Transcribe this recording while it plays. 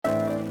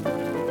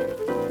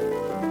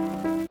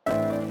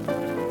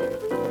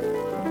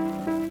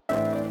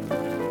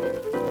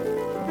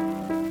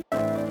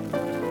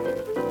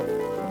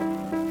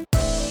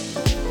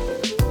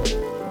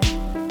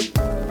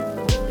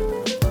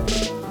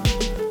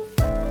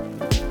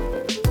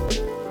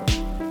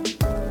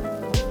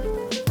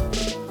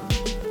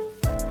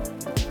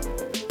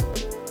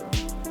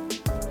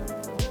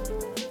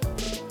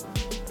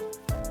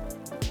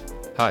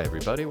Hi,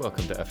 everybody.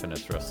 Welcome to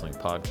FNS Wrestling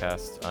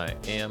Podcast. I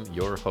am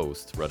your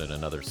host, running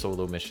another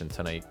solo mission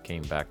tonight.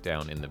 Came back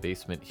down in the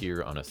basement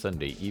here on a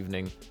Sunday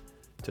evening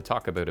to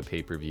talk about a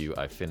pay-per-view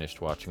I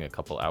finished watching a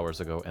couple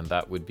hours ago, and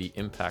that would be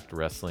Impact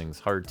Wrestling's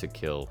Hard to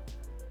Kill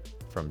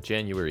from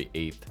January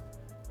 8th,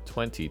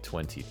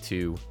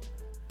 2022.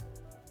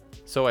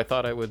 So I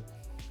thought I would,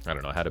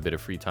 had a bit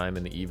of free time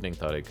in the evening,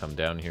 thought I'd come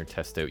down here,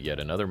 test out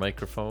yet another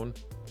microphone.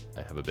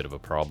 I have a bit of a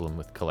problem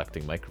with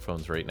collecting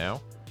microphones right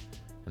now.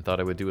 And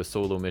thought I would do a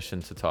solo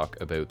mission to talk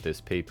about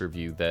this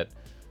pay-per-view that,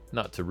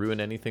 not to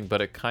ruin anything,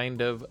 but a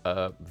kind of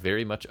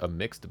very much a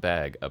mixed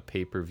bag, a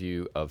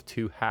pay-per-view of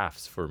two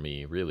halves for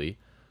me, really.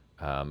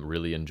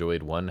 Really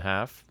enjoyed one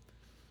half,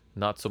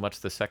 not so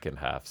much the second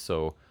half.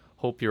 So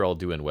hope you're all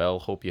doing well.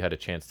 Hope you had a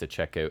chance to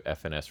check out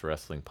FNS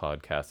Wrestling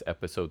Podcast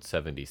episode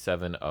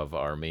 77 of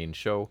our main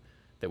show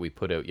that we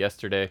put out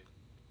yesterday.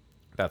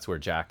 That's where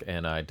Jack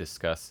and I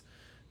discuss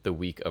the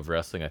week of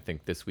wrestling. I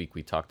think this week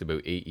we talked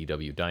about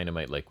AEW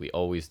Dynamite like we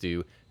always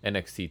do,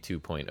 NXT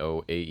 2.0,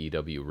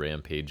 AEW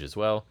Rampage as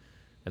well.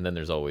 And then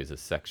there's always a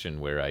section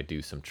where I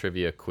do some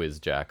trivia, quiz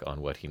Jack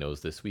on what he knows.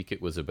 This week it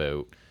was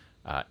about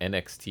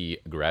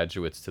NXT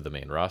graduates to the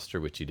main roster,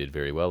 which he did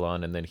very well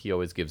on. And then he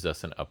always gives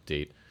us an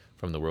update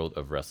from the world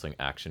of wrestling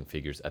action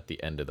figures at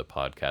the end of the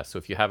podcast. So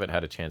if you haven't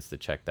had a chance to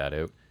check that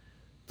out,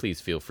 please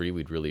feel free.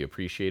 We'd really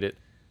appreciate it.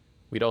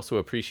 We'd also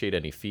appreciate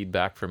any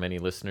feedback from any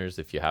listeners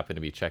if you happen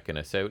to be checking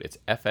us out. It's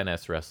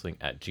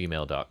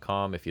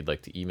fnswrestling@gmail.com. If you'd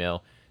like to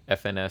email,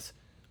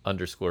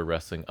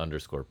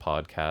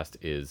 fns_wrestling_podcast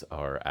is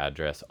our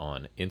address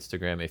on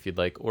Instagram if you'd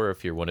like, or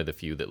if you're one of the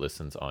few that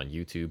listens on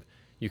YouTube,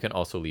 you can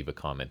also leave a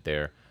comment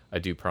there. I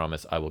do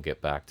promise I will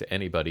get back to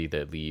anybody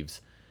that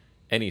leaves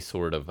any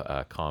sort of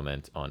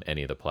comment on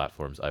any of the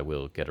platforms. I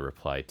will get a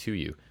reply to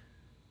you.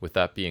 With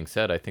that being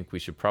said, I think we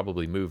should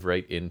probably move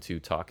right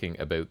into talking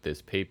about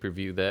this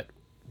pay-per-view that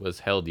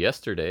was held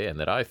yesterday and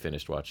that I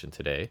finished watching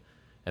today,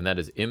 and that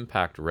is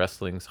Impact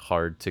Wrestling's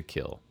Hard to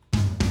Kill.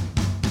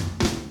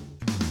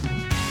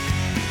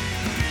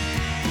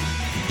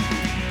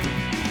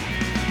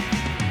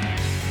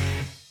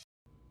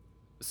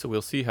 So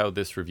we'll see how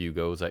this review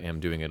goes. I am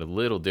doing it a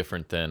little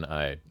different than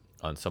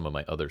on some of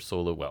my other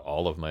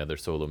all of my other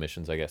solo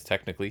missions, I guess,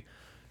 technically,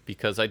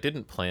 because I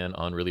didn't plan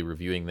on really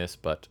reviewing this,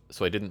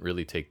 so I didn't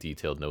really take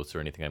detailed notes or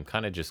anything. I'm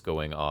kind of just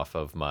going off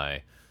of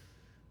my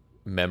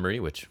memory,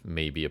 which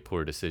may be a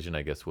poor decision.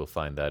 I guess we'll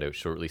find that out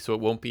shortly. So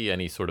it won't be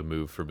any sort of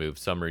move for move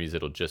summaries.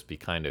 It'll just be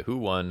kind of who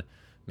won,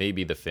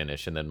 maybe the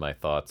finish, and then my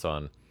thoughts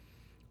on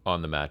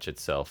the match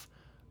itself.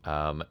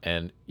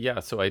 And yeah,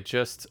 so I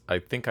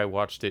think I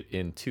watched it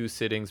in two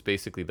sittings.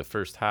 Basically the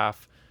first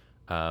half,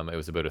 it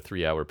was about a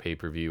 3-hour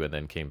pay-per-view, and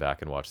then came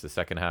back and watched the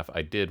second half.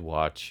 I did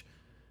watch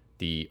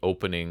the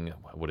opening,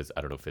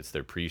 I don't know if it's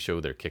their pre-show,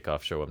 their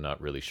kickoff show, I'm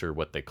not really sure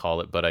what they call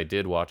it, but I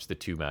did watch the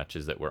two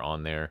matches that were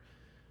on there.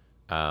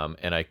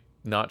 And I'm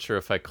not sure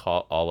if I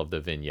caught all of the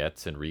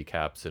vignettes and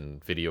recaps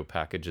and video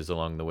packages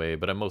along the way,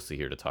 but I'm mostly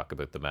here to talk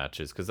about the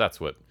matches because that's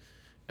what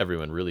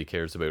everyone really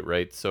cares about,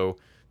 right? So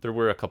there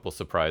were a couple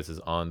surprises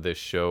on this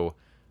show.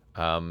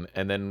 So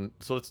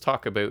let's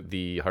talk about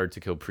the Hard to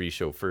Kill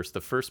pre-show first.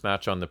 The first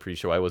match on the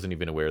pre-show, I wasn't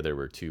even aware there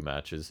were two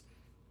matches.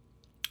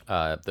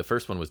 The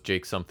first one was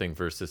Jake Something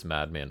versus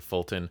Madman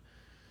Fulton.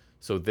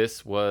 So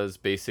this was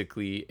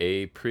basically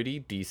a pretty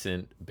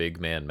decent big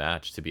man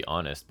match, to be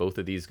honest. Both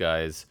of these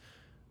guys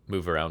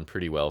move around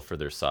pretty well for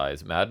their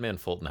size. Madman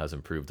Fulton has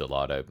improved a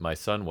lot. My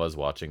son was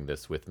watching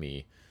this with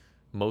me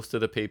most of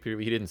the pay-per-view.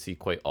 He didn't see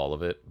quite all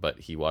of it, but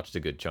he watched a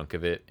good chunk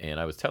of it, and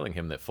I was telling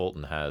him that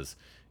Fulton has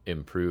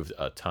improved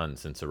a ton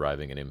since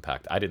arriving in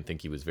Impact. I didn't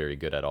think he was very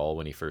good at all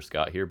when he first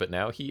got here, but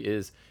now he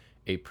is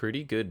a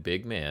pretty good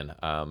big man.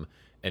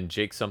 And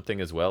Jake Something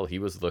as well, he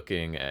was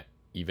looking at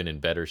even in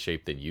better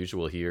shape than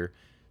usual here.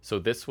 So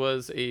this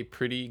was a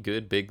pretty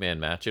good big man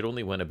match. It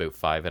only went about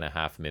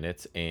 5.5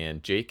 minutes,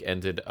 and Jake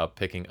ended up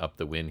picking up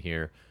the win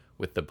here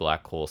with the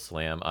Black Hole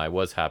Slam. I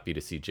was happy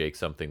to see Jake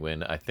Something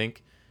win. I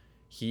think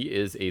he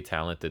is a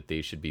talent that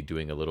they should be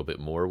doing a little bit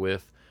more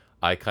with.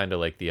 I kind of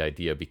like the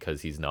idea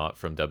because he's not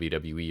from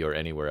WWE or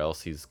anywhere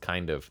else. He's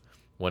kind of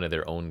one of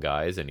their own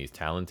guys, and he's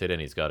talented,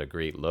 and he's got a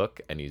great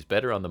look, and he's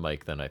better on the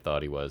mic than I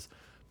thought he was.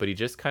 But he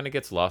just kind of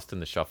gets lost in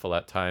the shuffle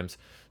at times.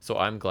 So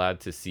I'm glad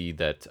to see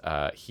that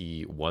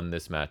he won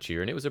this match here.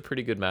 And it was a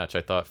pretty good match,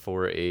 I thought,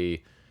 for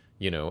a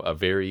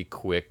very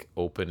quick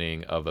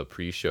opening of a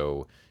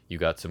pre-show. You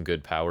got some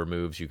good power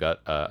moves. You got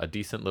a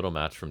decent little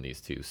match from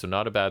these two. So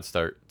not a bad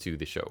start to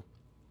the show.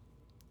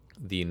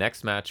 The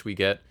next match we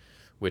get,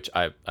 which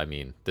I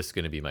mean, this is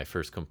going to be my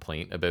first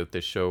complaint about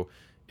this show,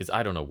 is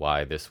I don't know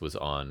why this was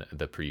on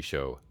the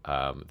pre-show.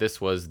 This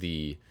was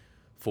the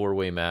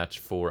 4-way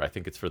match I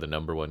think it's for the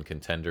number one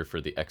contender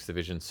for the X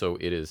Division. So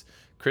it is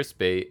Chris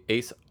Bay,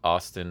 Ace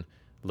Austin,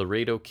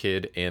 Laredo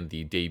Kid, and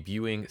the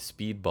debuting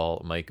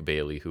Speedball Mike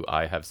Bailey, who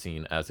I have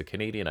seen as a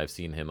Canadian. I've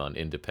seen him on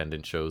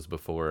independent shows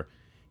before.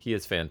 He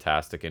is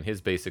fantastic, and his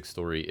basic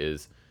story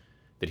is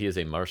that he is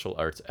a martial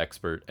arts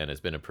expert and has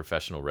been a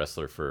professional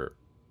wrestler for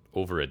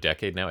over a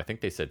decade now. I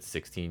think they said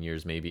 16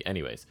 years maybe.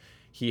 Anyways,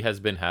 he has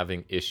been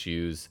having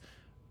issues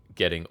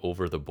getting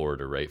over the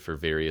border, right? For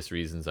various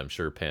reasons. I'm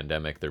sure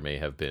pandemic, there may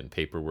have been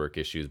paperwork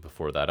issues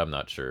before that. I'm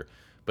not sure.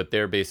 But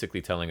they're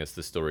basically telling us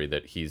the story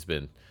that he's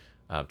been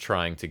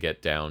trying to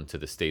get down to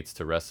the States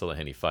to wrestle,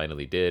 and he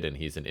finally did, and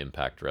he's in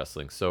Impact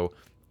Wrestling. So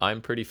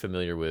I'm pretty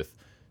familiar with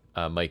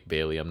Mike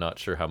Bailey. I'm not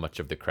sure how much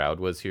of the crowd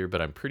was here,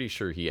 but I'm pretty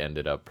sure he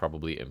ended up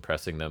probably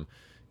impressing them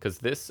because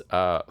this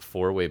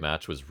four-way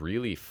match was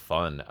really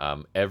fun.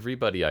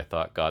 Everybody, I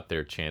thought, got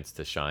their chance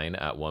to shine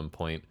at one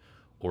point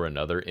or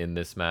another in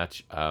this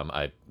match.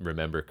 I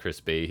remember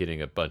Chris Bay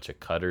hitting a bunch of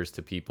cutters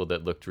to people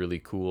that looked really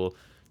cool.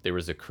 There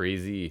was a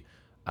crazy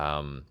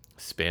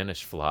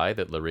Spanish fly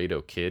that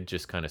Laredo Kid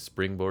just kind of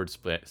springboard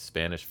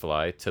Spanish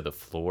fly to the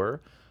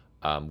floor,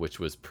 which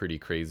was pretty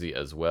crazy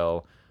as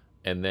well.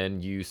 And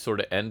then you sort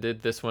of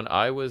ended this one.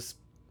 I was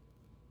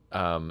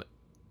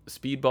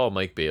Speedball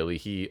Mike Bailey.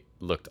 He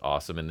looked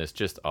awesome in this.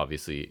 Just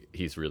obviously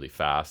he's really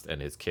fast and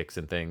his kicks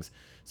and things.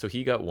 So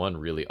he got one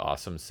really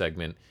awesome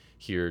segment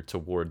here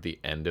toward the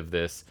end of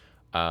this.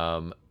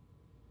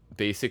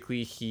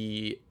 Basically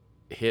he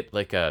hit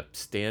like a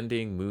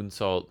standing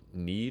moonsault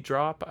knee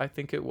drop, I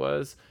think it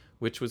was,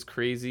 which was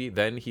crazy.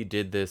 Then he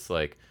did this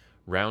like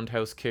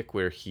roundhouse kick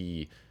where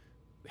he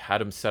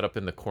had him set up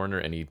in the corner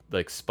and he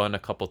like spun a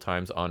couple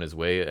times on his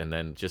way and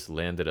then just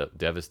landed a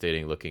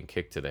devastating looking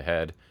kick to the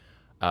head.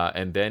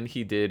 And then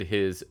he did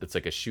it's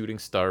like a shooting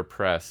star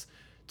press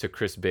to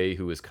Chris Bay,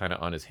 who was kind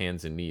of on his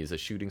hands and knees, a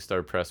shooting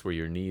star press where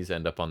your knees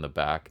end up on the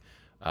back,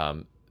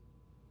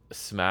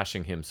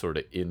 smashing him sort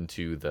of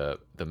into the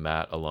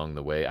mat along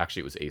the way.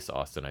 Actually, it was Ace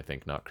Austin, I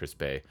think, not Chris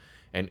Bay,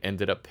 and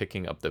ended up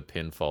picking up the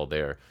pinfall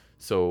there.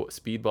 So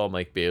Speedball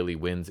Mike Bailey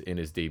wins in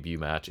his debut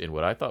match in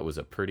what I thought was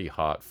a pretty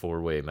hot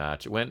four-way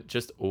match. It went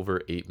just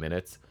over 8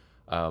 minutes.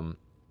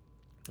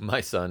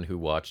 My son, who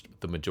watched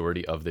the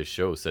majority of this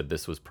show, said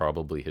this was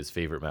probably his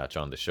favorite match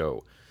on the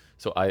show.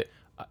 So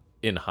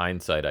in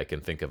hindsight, I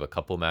can think of a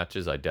couple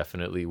matches I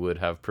definitely would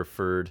have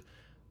preferred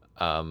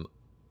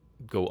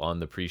go on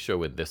the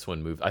pre-show, and this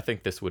one moved. I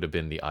think this would have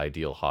been the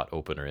ideal hot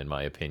opener in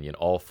my opinion.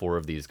 All four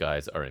of these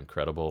guys are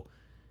incredible.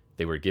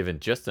 They were given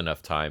just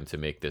enough time to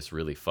make this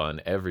really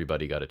fun.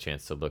 Everybody got a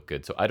chance to look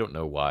good. So I don't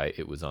know why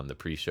it was on the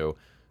pre-show,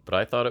 but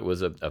I thought it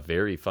was a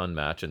very fun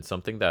match and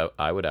something that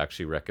I would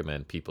actually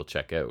recommend people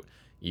check out.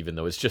 Even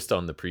though it's just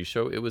on the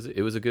pre-show, it was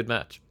a good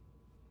match.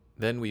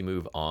 Then we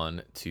move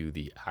on to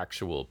the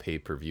actual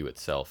pay-per-view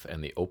itself,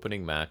 and the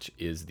opening match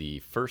is the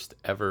first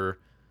ever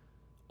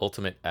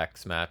Ultimate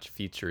X match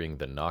featuring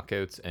the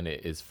Knockouts, and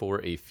it is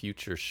for a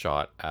future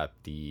shot at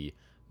the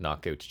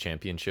Knockouts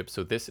Championship.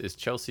 So this is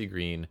Chelsea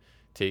Green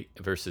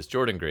versus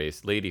Jordynne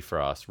Grace, Lady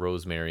Frost,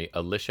 Rosemary.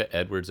 Alicia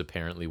Edwards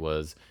apparently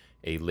was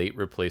a late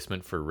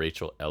replacement for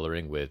Rachel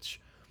Ellering, which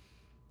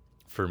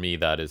for me,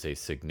 that is a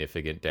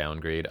significant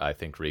downgrade. I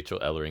think Rachel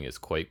Ellering is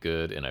quite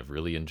good, and I've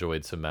really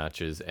enjoyed some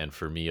matches. And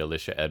for me,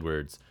 Alicia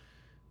Edwards,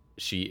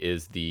 she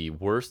is the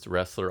worst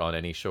wrestler on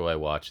any show I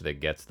watch that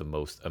gets the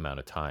most amount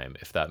of time,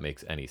 if that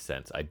makes any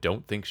sense. I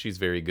don't think she's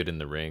very good in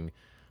the ring.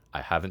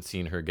 I haven't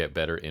seen her get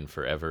better in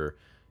forever,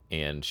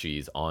 and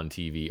she's on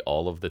TV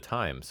all of the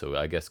time, so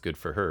I guess good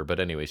for her.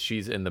 But anyway,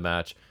 she's in the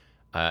match.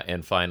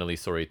 And finally,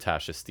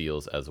 Tasha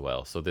Steelz as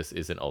well. So this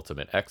is an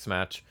Ultimate X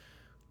match.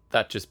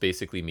 That just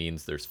basically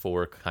means there's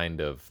four kind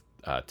of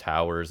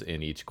towers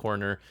in each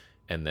corner,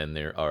 and then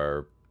there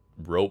are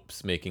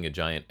ropes making a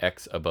giant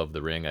X above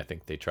the ring. I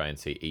think they try and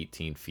say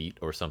 18 feet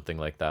or something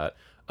like that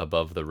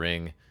above the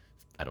ring.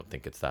 I don't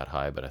think it's that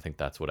high, but I think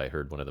that's what I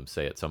heard one of them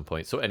say at some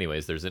point. So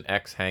anyways, there's an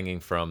X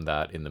hanging from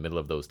that in the middle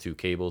of those two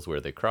cables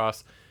where they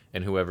cross,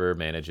 and whoever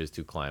manages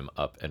to climb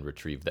up and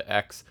retrieve the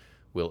X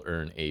will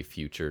earn a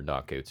future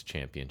Knockouts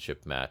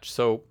Championship match.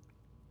 So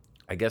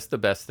I guess the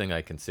best thing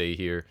I can say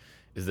here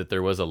is that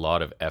there was a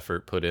lot of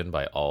effort put in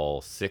by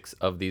all 6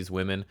 of these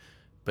women,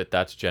 but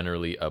that's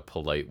generally a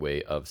polite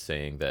way of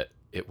saying that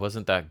it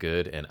wasn't that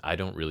good, and I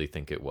don't really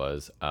think it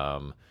was.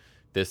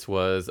 This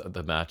was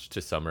the match,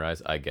 to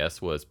summarize, I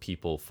guess, was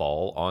people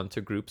fall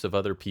onto groups of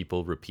other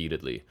people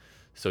repeatedly.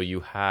 So you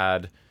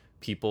had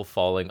people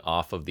falling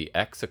off of the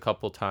X a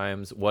couple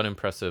times. One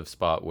impressive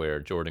spot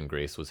where Jordynne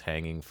Grace was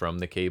hanging from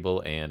the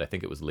cable, and I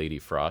think it was Lady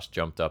Frost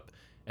jumped up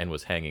and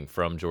was hanging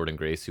from Jordynne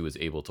Grace, who was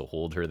able to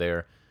hold her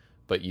there.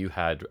 But you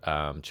had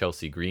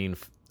Chelsea Green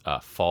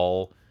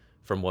fall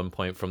from one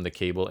point from the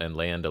cable and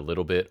land a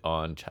little bit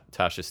on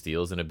Tasha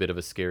Steelz in a bit of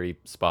a scary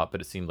spot,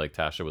 but it seemed like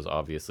Tasha was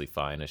obviously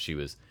fine as she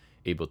was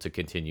able to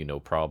continue no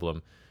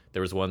problem.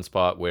 There was one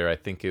spot where I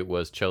think it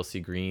was Chelsea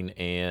Green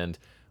and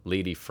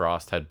Lady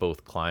Frost had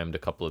both climbed a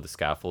couple of the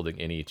scaffolding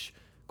in each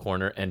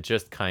corner and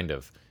just kind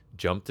of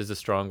jumped is a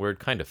strong word,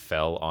 kind of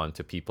fell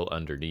onto people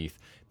underneath.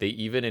 They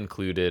even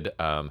included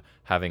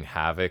having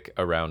Havoc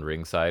around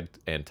ringside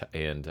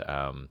and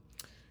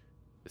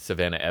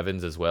Savannah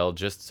Evans as well,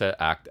 just to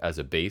act as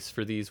a base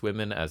for these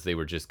women as they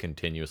were just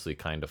continuously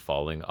kind of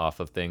falling off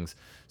of things.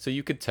 So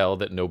you could tell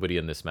that nobody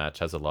in this match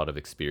has a lot of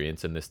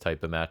experience in this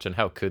type of match, and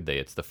how could they?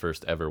 It's the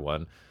first ever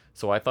one.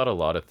 So I thought a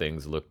lot of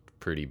things looked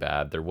pretty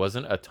bad. There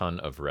wasn't a ton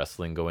of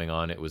wrestling going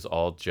on. It was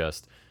all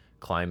just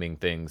climbing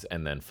things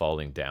and then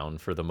falling down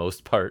for the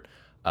most part.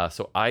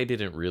 So I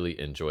didn't really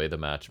enjoy the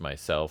match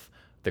myself.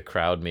 The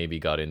crowd maybe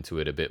got into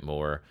it a bit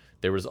more.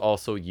 There was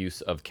also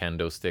use of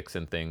kendo sticks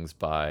and things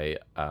by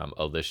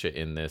Alicia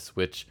in this,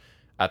 which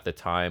at the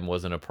time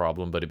wasn't a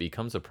problem, but it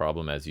becomes a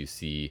problem as you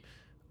see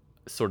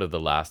sort of the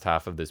last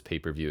half of this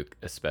pay-per-view,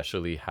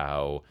 especially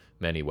how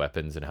many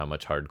weapons and how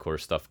much hardcore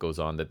stuff goes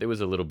on, that it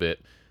was a little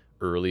bit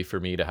early for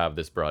me to have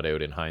this brought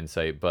out in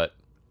hindsight. But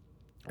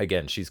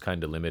again, she's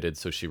kind of limited,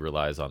 so she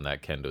relies on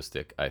that kendo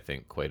stick, I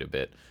think, quite a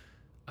bit.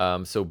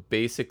 So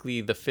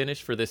basically, the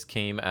finish for this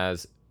came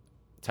as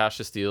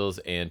Tasha Steelz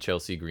and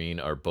Chelsea Green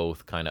are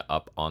both kind of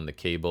up on the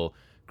cable,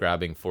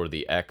 grabbing for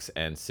the X,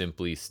 and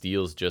simply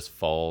Steelz just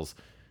falls.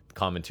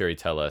 Commentary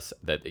tell us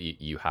that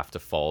you have to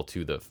fall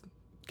to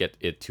get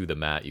it to the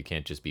mat. You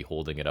can't just be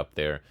holding it up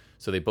there.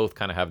 So they both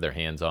kind of have their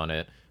hands on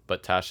it,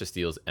 but Tasha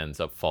Steelz ends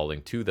up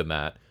falling to the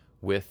mat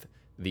with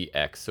the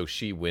X, so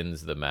she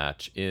wins the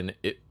match. In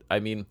it, I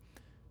mean,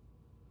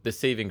 the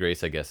saving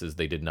grace, I guess, is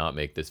they did not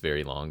make this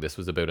very long. This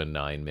was about a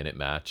 9-minute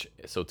match.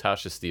 So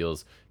Tasha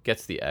Steelz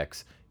gets the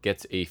X,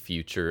 gets a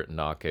future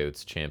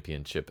Knockouts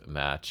Championship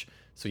match.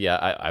 So yeah,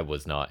 I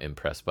was not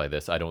impressed by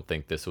this. I don't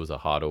think this was a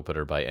hot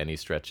opener by any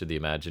stretch of the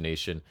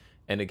imagination.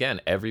 And again,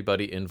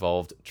 everybody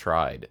involved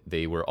tried.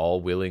 They were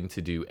all willing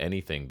to do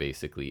anything,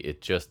 basically.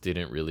 It just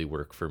didn't really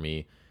work for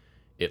me.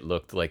 It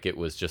looked like it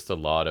was just a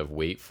lot of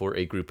wait for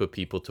a group of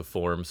people to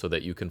form so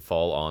that you can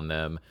fall on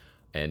them,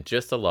 and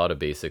just a lot of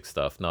basic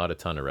stuff, not a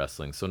ton of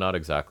wrestling. So not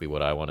exactly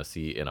what I want to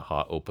see in a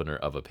hot opener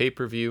of a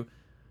pay-per-view,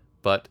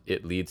 but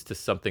it leads to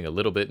something a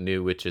little bit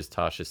new, which is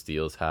Tasha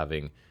Steelz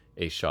having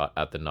a shot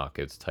at the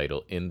Knockouts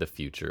title in the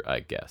future,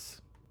 I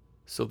guess.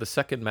 So the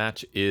second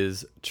match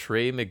is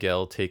Trey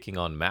Miguel taking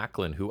on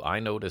Maclin, who I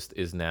noticed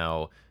is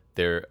now,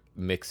 they're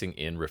mixing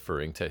in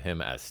referring to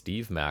him as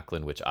Steve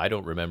Maclin, which I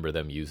don't remember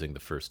them using the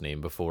first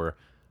name before.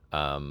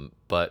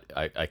 But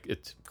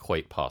it's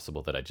quite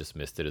possible that I just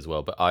missed it as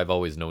well. But I've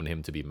always known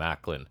him to be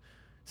Maclin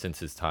since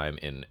his time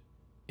in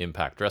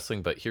Impact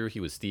Wrestling. But here he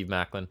was Steve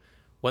Maclin.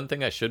 One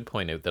thing I should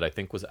point out that I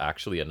think was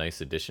actually a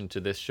nice addition to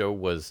this show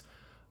was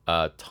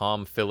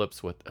Tom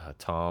Phillips with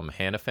Tom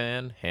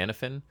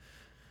Hannafin,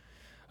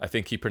 I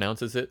think he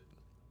pronounces it.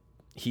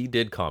 He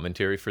did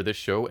commentary for this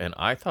show, and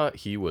I thought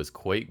he was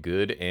quite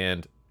good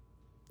and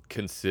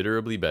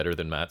considerably better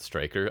than Matt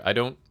Striker. I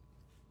don't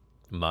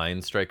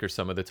mind Striker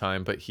some of the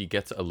time, but he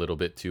gets a little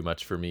bit too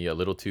much for me, a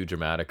little too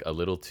dramatic, a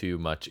little too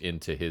much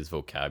into his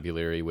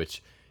vocabulary,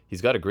 which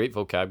he's got a great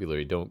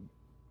vocabulary, don't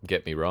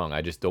get me wrong.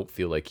 I just don't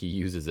feel like he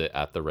uses it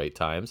at the right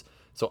times.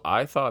 So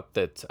I thought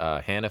that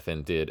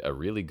Hannafin did a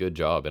really good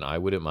job, and I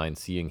wouldn't mind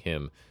seeing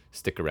him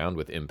stick around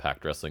with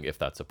Impact Wrestling if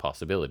that's a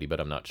possibility, but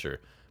I'm not sure.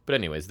 But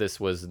anyways, this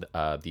was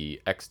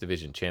the X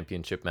Division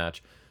Championship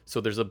match.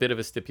 So there's a bit of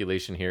a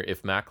stipulation here.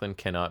 If Maclin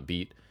cannot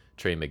beat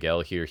Trey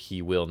Miguel here,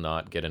 he will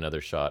not get another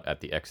shot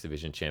at the X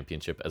Division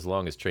Championship as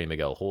long as Trey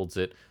Miguel holds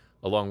it,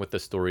 along with the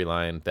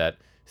storyline that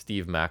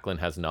Steve Maclin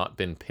has not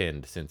been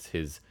pinned since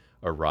his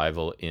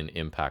arrival in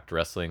Impact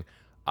Wrestling.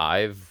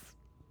 I've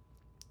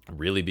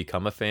really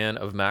become a fan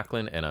of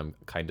Maclin, and I'm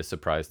kind of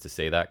surprised to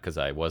say that because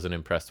I wasn't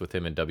impressed with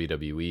him in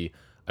WWE.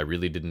 I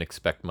really didn't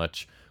expect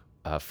much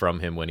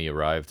from him when he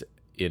arrived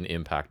in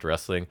Impact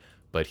Wrestling,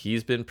 but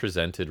he's been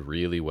presented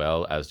really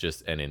well as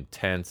just an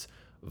intense,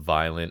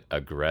 violent,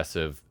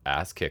 aggressive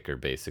ass kicker,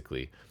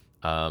 basically.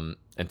 And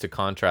to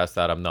contrast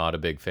that, I'm not a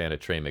big fan of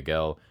Trey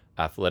Miguel.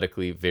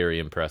 Athletically, very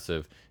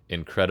impressive,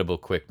 incredible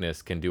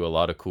quickness, can do a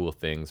lot of cool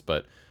things,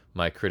 but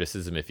my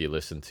criticism, if you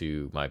listen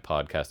to my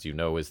podcast, you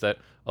know, is that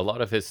a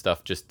lot of his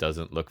stuff just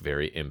doesn't look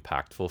very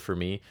impactful for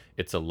me.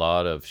 It's a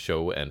lot of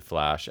show and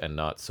flash and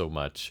not so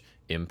much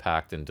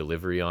impact and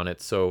delivery on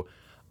it. So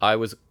I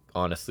was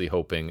honestly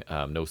hoping,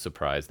 no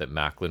surprise, that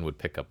Maclin would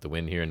pick up the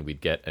win here and we'd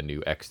get a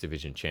new X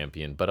Division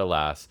champion. But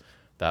alas,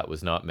 that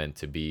was not meant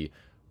to be.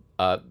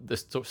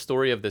 The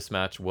story of this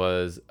match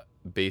was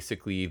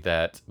basically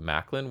that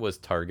Maclin was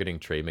targeting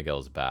Trey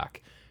Miguel's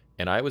back.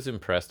 And I was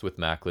impressed with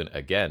Maclin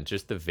again,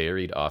 just the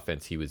varied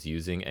offense he was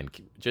using and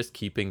just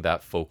keeping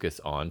that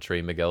focus on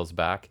Trey Miguel's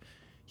back.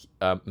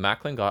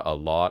 Maclin got a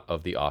lot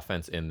of the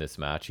offense in this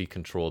match. He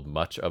controlled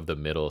much of the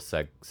middle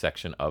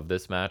section of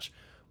this match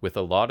with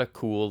a lot of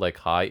cool, like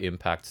high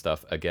impact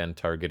stuff, again,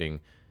 targeting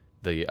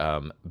the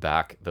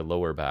back, the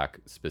lower back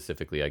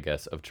specifically, I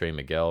guess, of Trey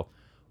Miguel.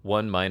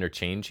 One minor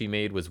change he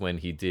made was when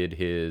he did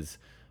his,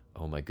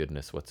 oh my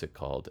goodness, what's it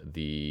called?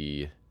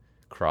 The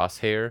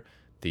crosshair.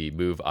 The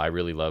move I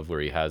really love where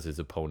he has his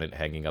opponent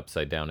hanging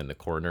upside down in the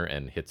corner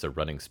and hits a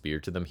running spear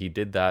to them. He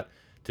did that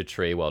to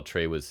Trey while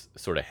Trey was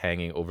sort of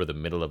hanging over the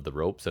middle of the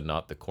ropes and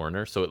not the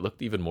corner. So it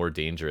looked even more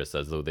dangerous,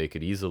 as though they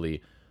could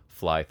easily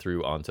fly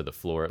through onto the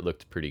floor. It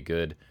looked pretty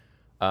good.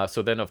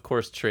 So then, of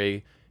course,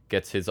 Trey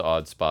gets his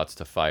odd spots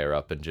to fire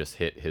up and just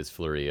hit his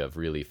flurry of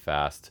really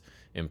fast,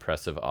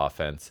 impressive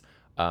offense.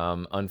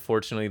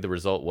 Unfortunately, the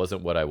result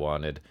wasn't what I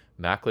wanted.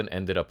 Maclin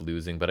ended up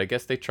losing, but I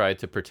guess they tried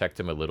to protect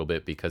him a little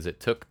bit because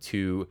it took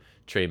two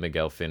Trey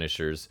Miguel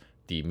finishers,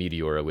 the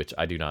Meteora, which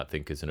I do not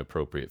think is an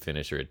appropriate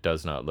finisher. It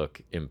does not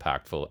look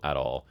impactful at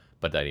all.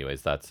 But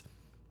anyways, that's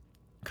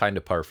kind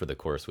of par for the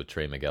course with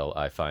Trey Miguel,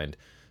 I find.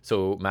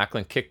 So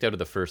Macklin kicked out of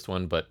the first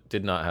one, but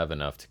did not have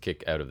enough to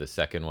kick out of the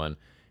second one.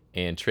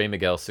 And Trey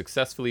Miguel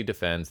successfully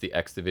defends the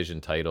X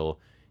Division title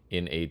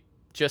in a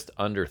just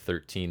under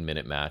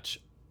 13-minute match,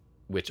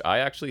 which I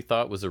actually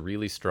thought was a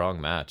really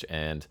strong match.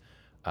 And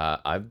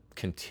I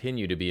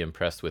continue to be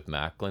impressed with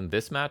Macklin.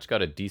 This match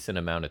got a decent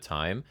amount of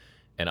time,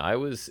 and I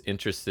was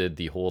interested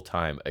the whole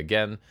time.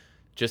 Again,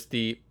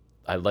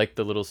 I like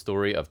the little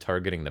story of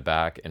targeting the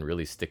back and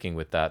really sticking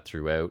with that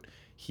throughout.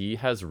 He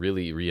has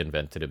really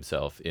reinvented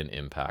himself in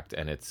Impact,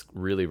 and it's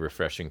really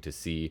refreshing to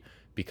see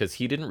because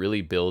he didn't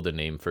really build a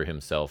name for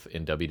himself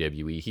in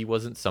WWE. He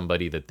wasn't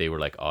somebody that they were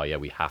like, oh yeah,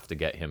 we have to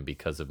get him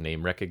because of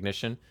name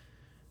recognition.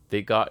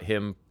 They got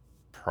him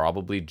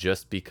probably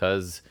just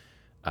because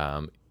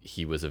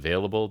he was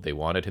available. They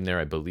wanted him there.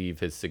 I believe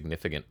his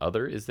significant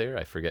other is there.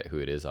 I forget who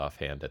it is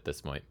offhand at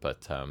this point,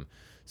 but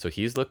so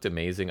he's looked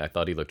amazing. I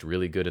thought he looked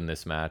really good in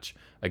this match.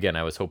 Again,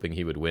 I was hoping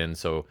he would win,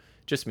 so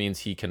just means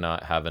he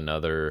cannot have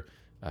another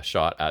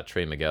shot at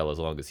Trey Miguel as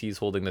long as he's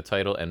holding the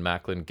title, and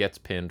Macklin gets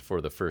pinned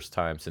for the first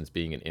time since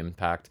being in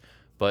Impact,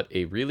 but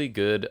a really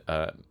good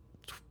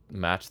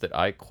match that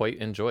I quite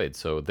enjoyed.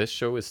 So this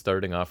show is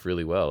starting off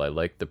really well. I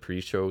liked the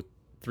pre-show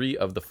 3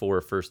 of the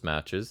 4 first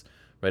matches,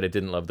 right? I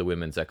didn't love the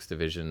women's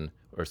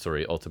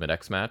Ultimate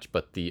X match,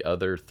 but the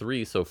other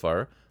 3 so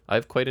far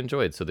I've quite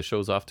enjoyed, so the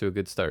show's off to a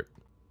good start.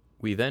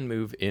 We then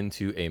move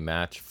into a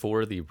match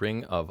for the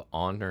Ring of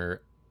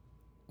Honor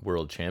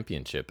World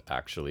Championship,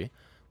 actually,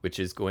 which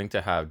is going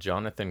to have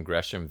Jonathan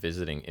Gresham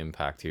visiting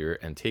Impact here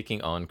and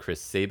taking on Chris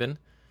Sabin.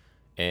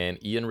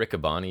 And Ian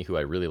Riccaboni, who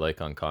I really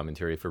like on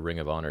commentary for Ring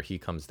of Honor, he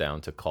comes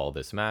down to call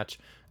this match,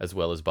 as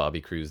well as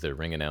Bobby Cruz, their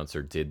ring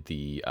announcer, did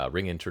the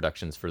ring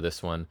introductions for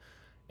this one.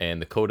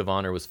 And the Code of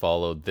Honor was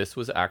followed. This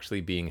was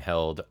actually being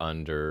held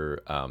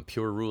under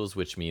Pure Rules,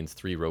 which means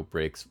 3 rope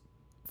breaks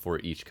for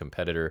each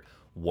competitor,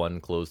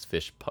 1 closed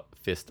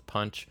fist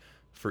punch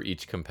for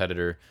each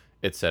competitor,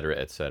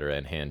 etc.,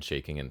 and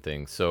handshaking and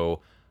things.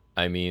 So,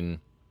 I mean,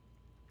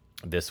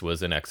 this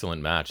was an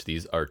excellent match.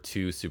 These are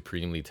 2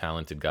 supremely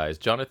talented guys.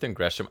 Jonathan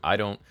Gresham, I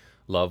don't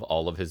love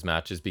all of his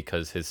matches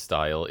because his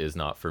style is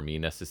not for me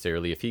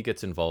necessarily. If he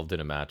gets involved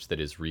in a match that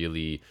is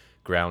really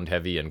ground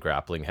heavy and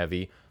grappling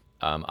heavy,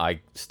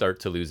 I start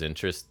to lose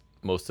interest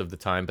most of the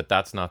time, but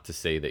that's not to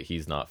say that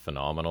he's not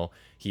phenomenal.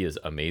 He is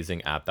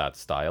amazing at that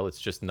style. It's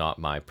just not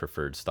my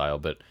preferred style,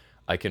 but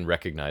I can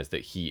recognize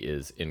that he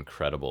is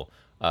incredible.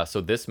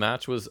 So this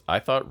match was, I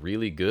thought,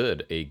 really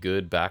good. A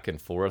good back and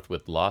forth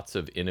with lots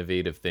of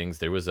innovative things.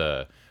 There was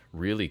a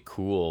really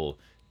cool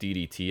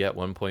DDT at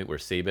one point where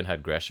Sabin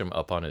had Gresham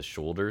up on his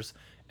shoulders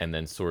and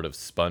then sort of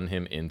spun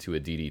him into a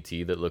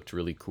DDT that looked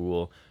really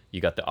cool.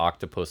 You got the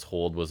octopus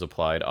hold was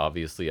applied,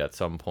 obviously, at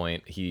some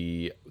point.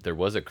 There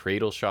was a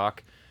cradle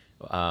shock,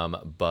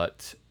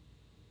 but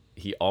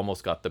he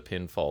almost got the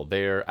pinfall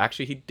there.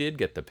 Actually, he did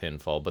get the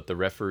pinfall, but the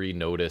referee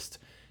noticed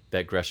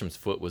that Gresham's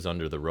foot was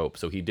under the rope.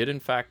 So he did, in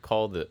fact,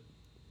 count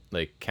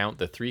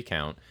the 3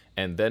 count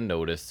and then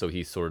noticed. So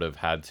he sort of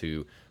had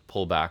to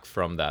pull back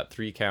from that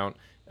 3 count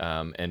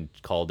and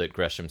called it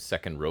Gresham's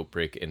second rope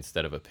break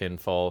instead of a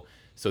pinfall.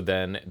 So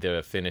then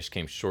the finish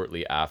came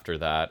shortly after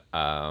that.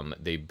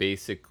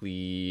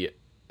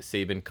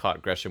 Sabin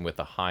caught Gresham with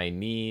a high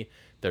knee.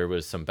 There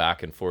was some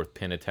back and forth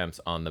pin attempts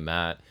on the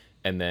mat.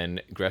 And then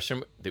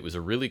Gresham, it was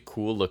a really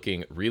cool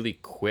looking, really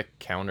quick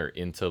counter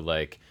into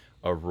like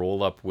a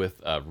roll up with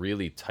a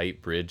really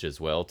tight bridge as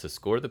well to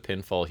score the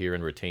pinfall here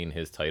and retain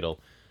his title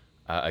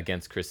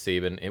against Chris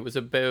Sabin. It was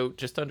about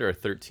just under a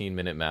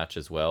 13-minute match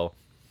as well,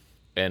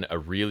 and a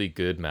really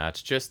good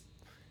match. Just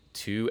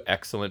 2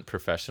 excellent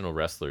professional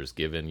wrestlers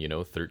given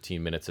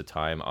 13 minutes of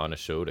time on a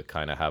show to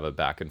kind of have a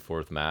back and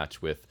forth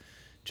match with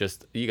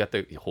just, you got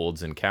the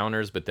holds and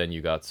counters, but then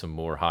you got some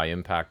more high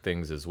impact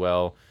things as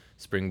well,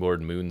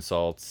 springboard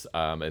moonsaults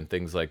and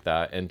things like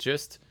that. And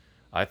just,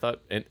 I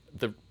thought, and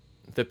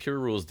the Pure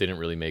Rules didn't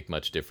really make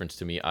much difference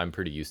to me. I'm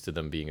pretty used to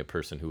them, being a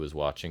person who was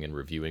watching and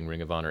reviewing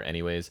Ring of Honor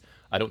anyways.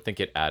 I don't think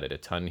it added a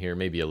ton here,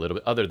 maybe a little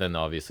bit, other than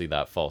obviously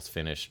that false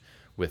finish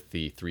with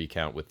the 3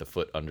 count with the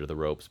foot under the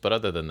ropes. But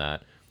other than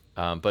that,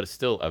 but it's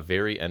still a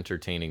very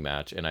entertaining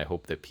match, and I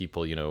hope that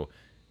people,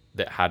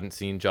 that hadn't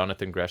seen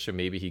Jonathan Gresham,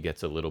 maybe he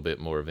gets a little bit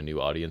more of a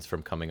new audience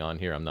from coming on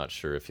here. I'm not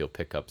sure if he'll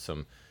pick up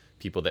some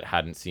people that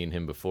hadn't seen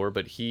him before,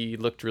 but he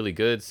looked really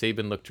good.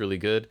 Sabin looked really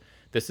good.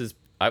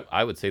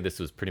 I would say this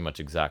was pretty much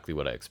exactly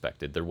what I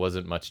expected. There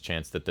wasn't much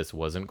chance that this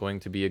wasn't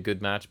going to be a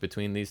good match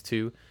between these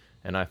 2,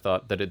 and I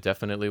thought that it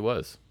definitely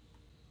was.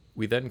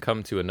 We then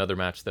come to another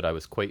match that I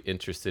was quite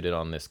interested in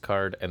on this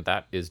card, and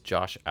that is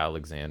Josh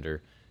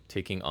Alexander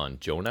taking on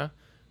Jonah.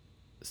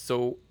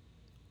 So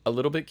a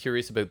little bit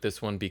curious about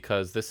this one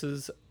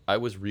because I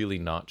was really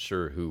not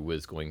sure who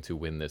was going to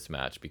win this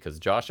match, because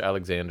Josh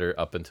Alexander,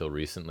 up until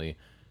recently,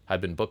 had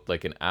been booked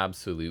like an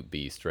absolute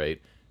beast,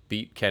 right?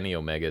 Beat Kenny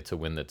Omega to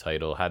win the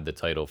title, had the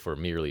title for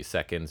merely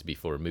seconds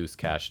before Moose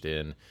cashed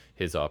in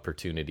his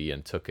opportunity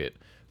and took it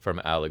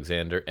from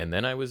Alexander. And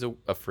then I was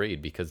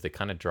afraid because they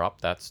kind of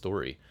dropped that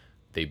story.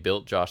 they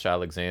built Josh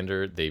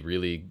Alexander. They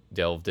really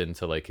delved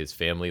into like his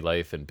family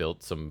life and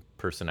built some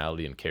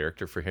personality and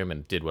character for him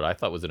and did what I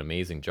thought was an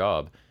amazing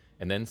job,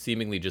 and then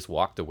seemingly just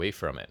walked away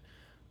from it.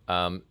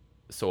 Um,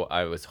 so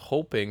I was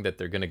hoping that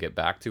they're going to get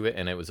back to it,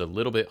 and it was a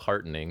little bit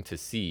heartening to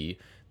see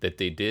that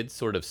they did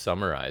sort of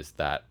summarize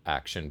that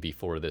action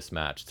before this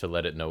match to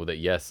let it know that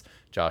yes,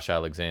 Josh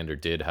Alexander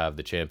did have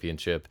the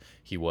championship.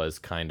 He was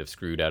kind of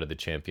screwed out of the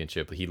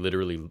championship. He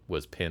literally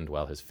was pinned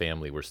while his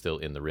family were still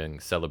in the ring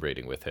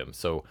celebrating with him.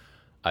 So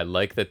I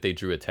like that they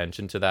drew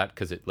attention to that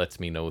because it lets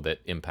me know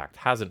that Impact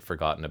hasn't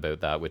forgotten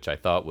about that, which I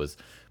thought was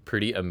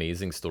pretty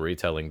amazing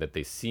storytelling that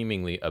they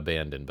seemingly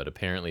abandoned, but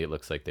apparently it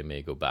looks like they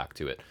may go back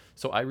to it.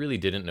 So I really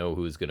didn't know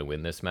who was going to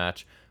win this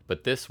match,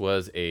 but this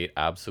was a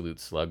absolute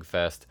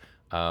slugfest.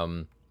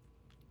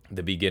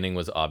 The beginning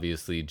was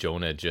obviously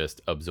Jonah just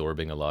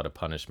absorbing a lot of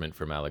punishment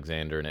from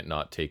Alexander and it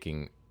not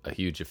taking a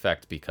huge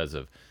effect because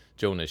of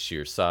Jonah's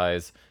sheer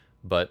size.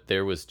 But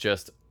there was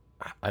just,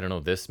 I don't know,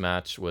 this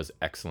match was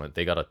excellent.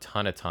 They got a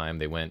ton of time.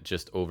 They went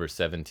just over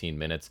 17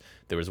 minutes.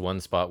 There was one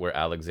spot where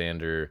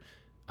Alexander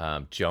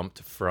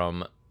jumped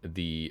from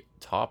the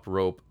top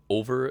rope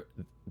over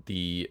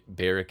the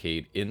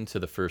barricade into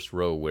the first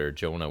row where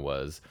Jonah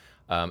was.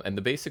 And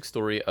the basic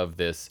story of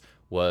this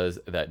was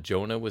that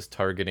Jonah was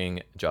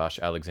targeting Josh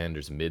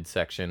Alexander's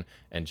midsection,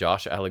 and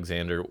Josh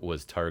Alexander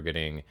was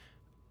targeting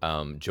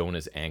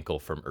Jonah's ankle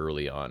from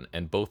early on.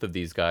 And both of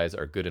these guys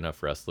are good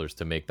enough wrestlers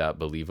to make that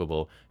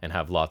believable and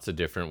have lots of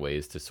different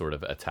ways to sort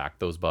of attack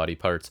those body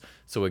parts.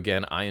 So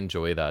again, I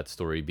enjoy that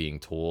story being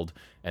told,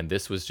 and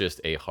this was just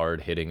a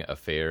hard-hitting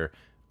affair.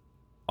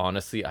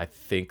 Honestly, I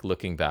think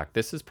looking back,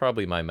 this is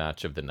probably my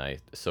match of the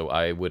night, so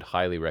I would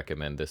highly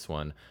recommend this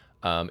one.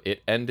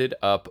 It ended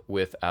up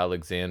with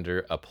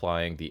Alexander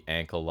applying the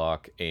ankle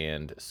lock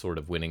and sort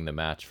of winning the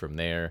match from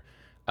there.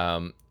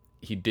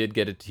 He did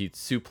get it. He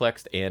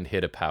suplexed and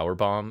hit a power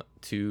bomb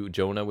to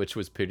Jonah, which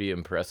was pretty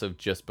impressive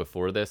just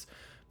before this.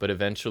 But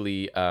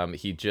eventually,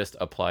 he just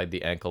applied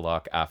the ankle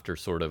lock after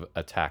sort of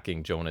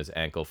attacking Jonah's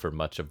ankle for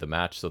much of the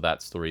match. So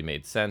that story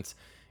made sense.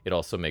 It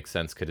also makes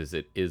sense because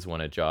it is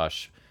one of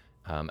Josh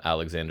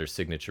Alexander's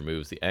signature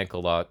moves, the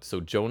ankle lock. So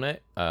Jonah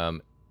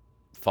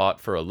fought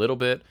for a little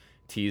bit,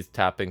 teased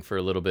tapping for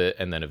a little bit,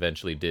 and then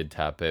eventually did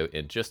tap out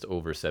in just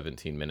over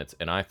 17 minutes.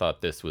 And I thought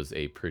this was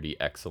a pretty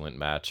excellent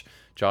match.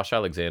 Josh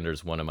Alexander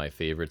is one of my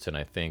favorites, and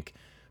I think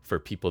for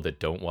people that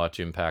don't watch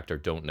Impact or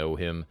don't know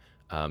him,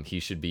 he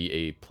should be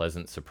a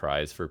pleasant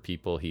surprise for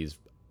people. He's,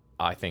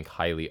 I think,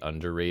 highly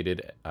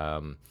underrated,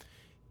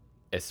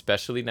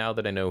 especially now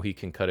that I know he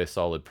can cut a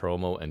solid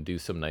promo and do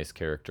some nice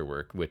character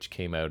work, which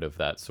came out of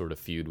that sort of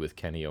feud with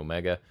Kenny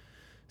Omega.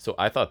 So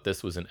I thought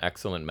this was an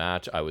excellent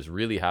match. I was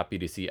really happy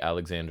to see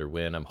Alexander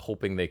win. I'm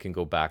hoping they can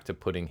go back to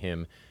putting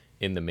him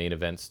in the main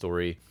event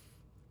story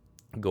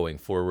going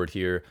forward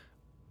here.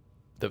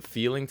 The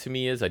feeling to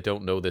me is, I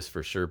don't know this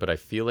for sure, but I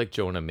feel like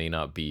Jonah may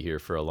not be here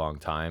for a long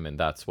time, and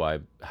that's why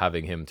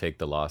having him take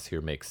the loss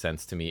here makes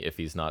sense to me if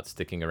he's not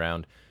sticking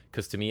around.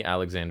 Because to me,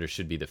 Alexander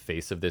should be the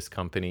face of this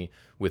company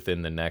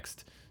within the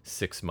next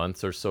 6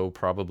 months or so,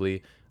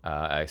 probably.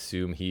 I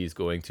assume he's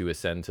going to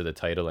ascend to the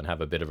title and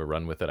have a bit of a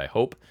run with it, I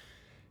hope.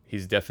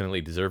 He's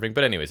definitely deserving.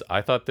 But anyways,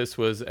 I thought this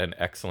was an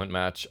excellent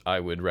match. I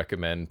would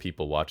recommend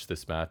people watch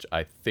this match.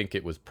 I think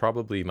it was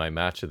probably my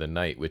match of the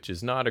night, which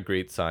is not a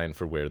great sign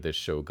for where this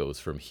show goes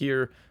from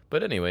here.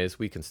 But anyways,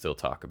 we can still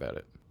talk about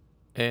it.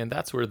 And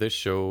that's where this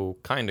show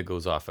kind of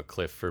goes off a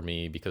cliff for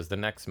me, because the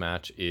next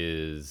match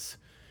is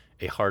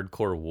a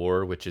hardcore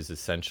war, which is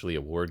essentially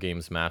a War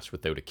Games match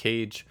without a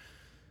cage.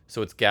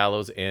 So it's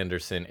Gallows,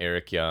 Anderson,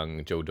 Eric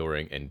Young, Joe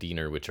Doring, and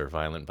Diener, which are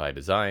Violent by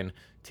Design,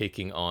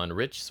 taking on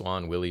Rich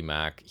Swann, Willie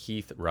Mack,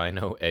 Heath,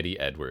 Rhino, Eddie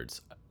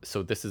Edwards.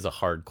 So this is a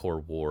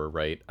hardcore war,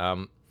 right?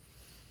 And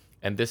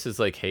this is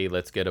like, hey,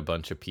 let's get a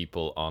bunch of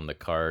people on the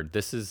card.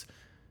 This is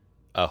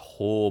a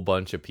whole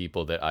bunch of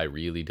people that I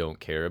really don't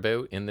care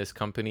about in this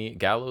company.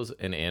 Gallows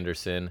and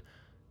Anderson,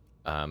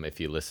 if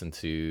you listen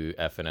to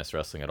FNS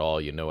Wrestling at all,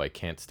 you know I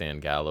can't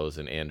stand Gallows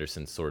and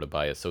Anderson sort of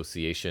by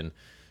association.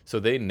 So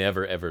they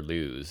never ever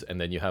lose. And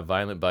then you have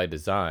Violent by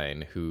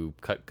Design, who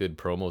cut good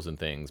promos and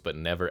things, but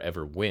never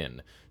ever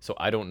win. So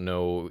I don't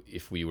know,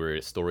 if we were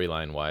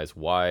storyline wise,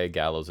 why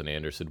Gallows and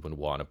Anderson would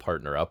want to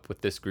partner up with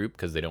this group,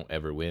 because they don't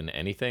ever win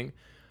anything.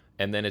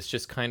 And then it's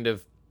just kind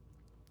of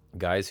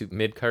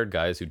mid-card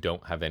guys who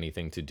don't have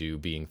anything to do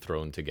being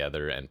thrown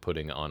together and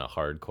putting on a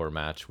hardcore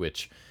match,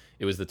 which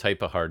it was the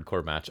type of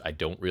hardcore match I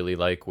don't really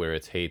like, where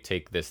it's, hey,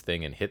 take this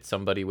thing and hit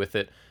somebody with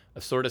it.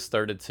 I've sort of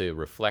started to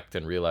reflect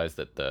and realize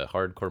that the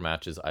hardcore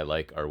matches I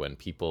like are when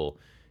people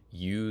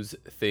use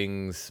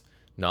things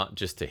not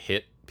just to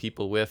hit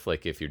people with,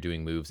 like if you're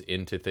doing moves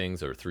into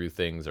things or through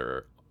things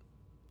or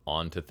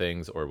onto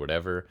things or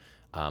whatever.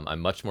 I'm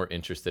much more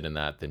interested in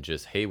that than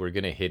just, hey, we're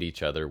going to hit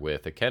each other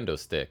with a kendo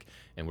stick,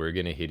 and we're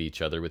going to hit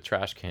each other with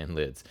trash can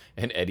lids,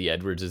 and Eddie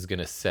Edwards is going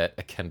to set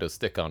a kendo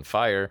stick on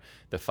fire.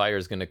 The fire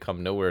is going to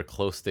come nowhere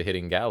close to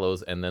hitting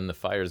Gallows, and then the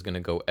fire is going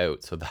to go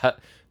out. So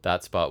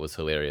that spot was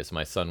hilarious.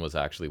 My son was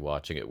actually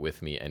watching it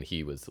with me, and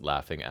he was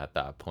laughing at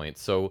that point.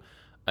 So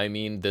I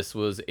mean, this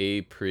was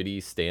a pretty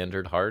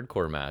standard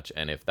hardcore match,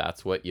 and if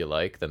that's what you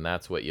like, then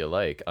that's what you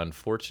like.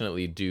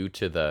 Unfortunately, due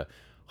to the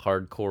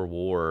hardcore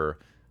war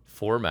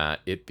format,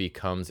 it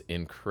becomes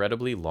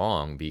incredibly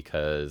long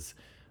because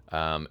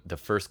the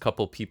first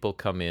couple people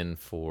come in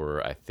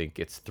for, I think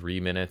it's 3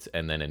 minutes,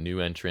 and then a new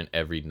entrant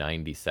every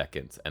 90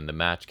 seconds. And the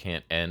match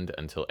can't end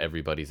until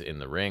everybody's in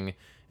the ring,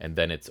 and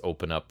then it's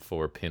open up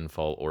for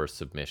pinfall or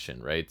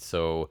submission, right?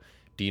 So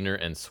Diener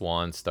and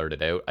Swan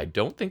started out. I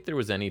don't think there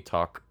was any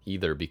talk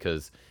either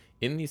because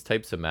in these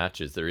types of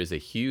matches, there is a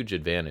huge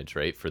advantage,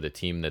 right, for the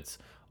team that's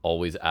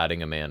always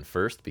adding a man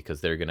first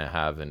because they're going to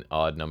have an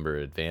odd number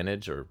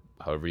advantage or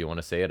however you want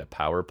to say it, a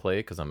power play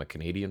because I'm a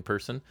Canadian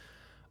person.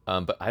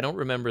 But I don't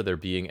remember there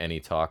being any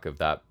talk of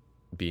that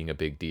being a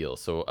big deal.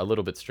 So a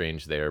little bit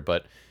strange there,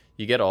 but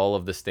you get all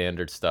of the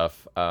standard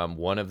stuff.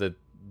 One of the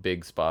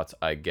big spots,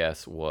 I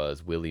guess,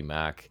 was Willie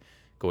Mack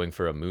going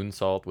for a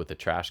moonsault with a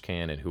trash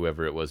can and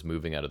whoever it was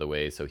moving out of the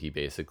way. So he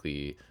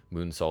basically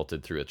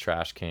moonsaulted through a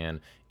trash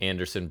can.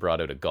 Anderson brought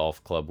out a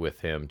golf club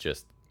with him.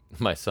 Just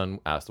my son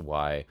asked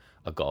why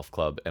a golf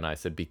club, and I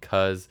said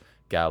because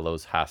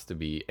Gallows has to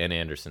be, and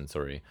Anderson,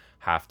 sorry,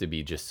 have to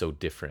be just so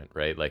different,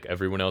 right? Like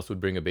everyone else would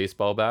bring a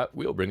baseball bat,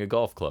 we'll bring a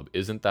golf club.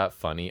 Isn't that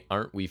funny?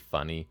 Aren't we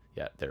funny?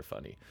 Yeah, they're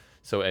funny.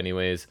 So,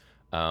 anyways,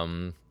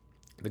 the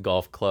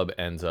golf club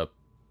ends up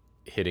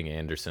hitting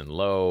Anderson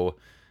low.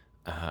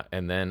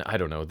 And then, I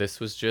don't know,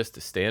 this was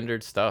just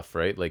standard stuff,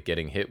 right? Like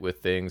getting hit with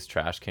things,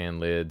 trash can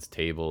lids,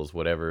 tables,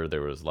 whatever.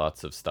 There was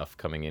lots of stuff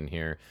coming in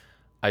here.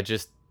 I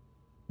just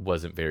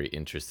wasn't very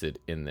interested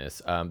in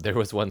this. There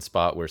was one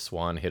spot where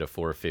Swan hit a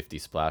 450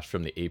 splash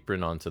from the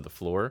apron onto the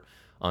floor,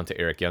 onto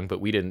Eric Young,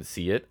 but we didn't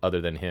see it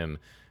other than him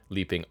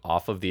leaping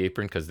off of the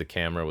apron because the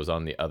camera was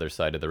on the other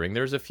side of the ring.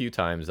 There's a few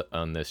times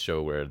on this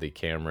show where the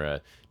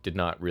camera did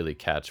not really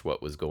catch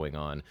what was going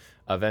on.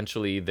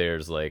 Eventually,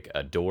 there's like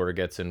a door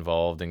gets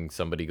involved and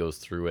somebody goes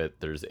through it.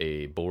 There's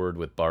a board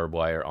with barbed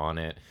wire on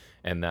it,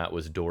 and that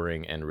was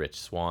Doring and Rich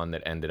Swann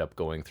that ended up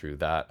going through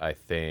that, I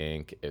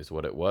think is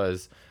what it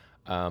was.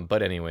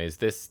 But anyways,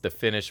 the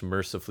finish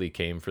mercifully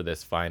came for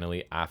this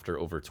finally after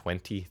over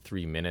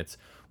 23 minutes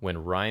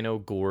when Rhino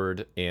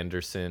gored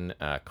Anderson,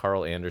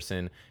 Carl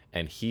Anderson,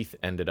 and Heath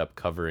ended up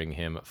covering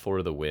him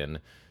for the win.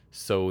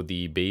 So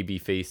the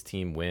babyface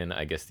team win.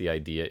 I guess the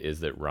idea is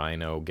that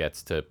Rhino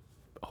gets to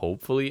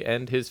hopefully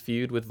end his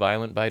feud with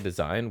Violent by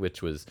Design,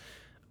 which was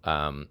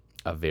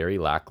a very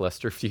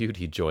lackluster feud.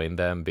 He joined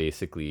them,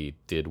 basically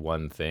did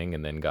one thing,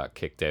 and then got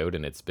kicked out,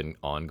 and it's been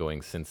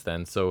ongoing since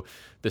then. So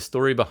the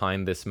story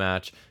behind this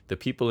match, the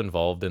people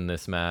involved in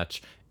this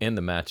match, and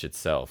the match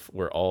itself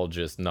were all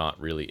just not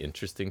really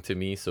interesting to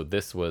me. So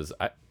this was,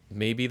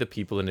 maybe the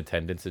people in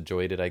attendance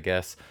enjoyed it, I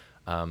guess,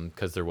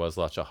 because there was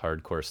lots of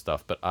hardcore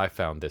stuff, but I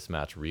found this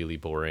match really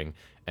boring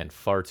and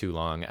far too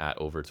long at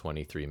over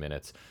 23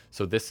 minutes.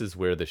 So this is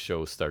where the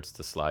show starts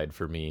to slide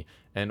for me.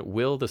 And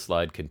will the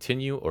slide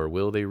continue or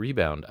will they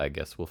rebound? I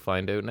guess we'll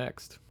find out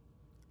next.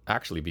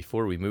 Actually,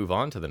 before we move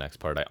on to the next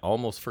part, I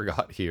almost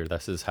forgot here.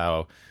 This is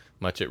how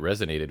much it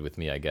resonated with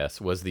me, I guess,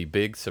 was the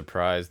big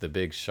surprise, the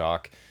big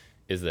shock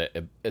is that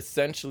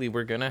essentially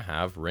we're going to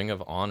have Ring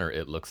of Honor,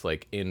 it looks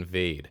like,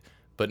 invade.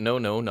 But no,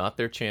 not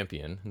their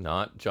champion,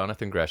 not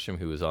Jonathan Gresham,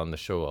 who was on the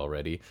show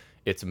already.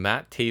 It's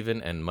Matt Taven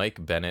and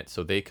Mike Bennett,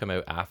 so they come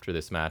out after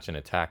this match and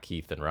attack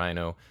Heath and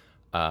Rhino.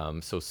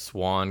 So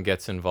Swan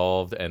gets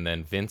involved, and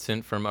then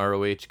Vincent from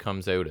ROH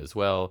comes out as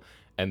well,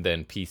 and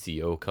then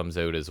PCO comes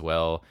out as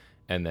well,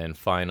 and then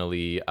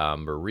finally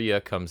Maria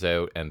comes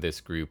out, and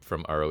this group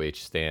from ROH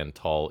stand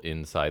tall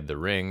inside the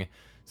ring.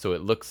 So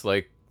it looks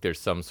like there's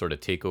some sort of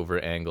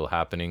takeover angle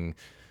happening,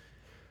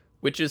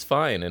 which is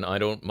fine, and I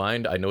don't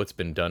mind. I know it's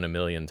been done a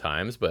million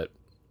times, but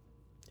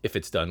if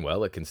it's done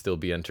well, it can still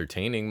be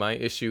entertaining. My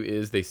issue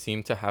is they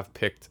seem to have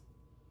picked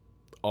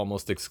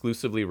almost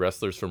exclusively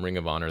wrestlers from Ring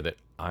of Honor that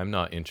I'm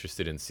not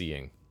interested in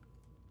seeing.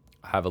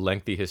 I have a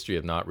lengthy history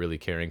of not really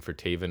caring for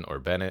Taven or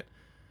Bennett.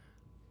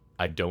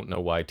 I don't know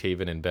why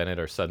Taven and Bennett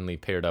are suddenly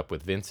paired up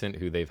with Vincent,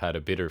 who they've had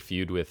a bitter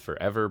feud with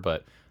forever,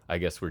 but I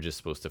guess we're just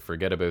supposed to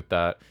forget about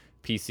that.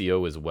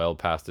 PCO is well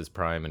past his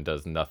prime and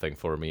does nothing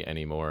for me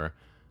anymore.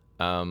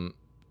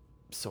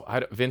 So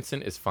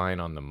Vincent is fine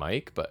on the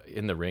mic, but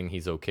in the ring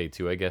he's okay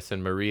too, I guess.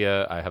 And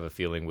Maria, I have a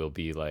feeling, will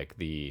be like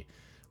the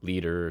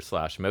leader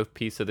 /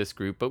 mouthpiece of this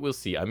group, but we'll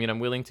see. I mean, I'm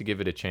willing to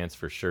give it a chance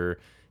for sure.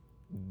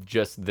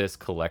 Just this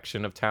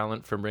collection of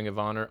talent from Ring of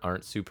Honor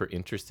aren't super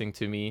interesting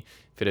to me.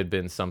 If it had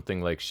been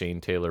something like Shane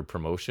Taylor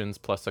Promotions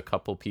plus a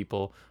couple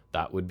people,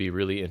 that would be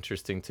really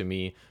interesting to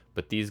me.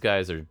 But these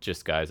guys are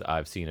just guys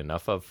I've seen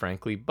enough of,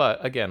 frankly.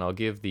 But again, I'll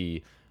give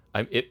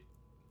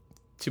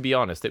to be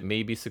honest, it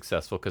may be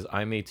successful because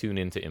I may tune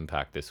into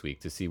Impact this week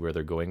to see where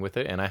they're going with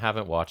it. And I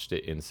haven't watched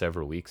it in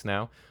several weeks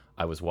now.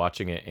 I was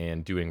watching it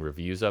and doing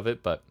reviews of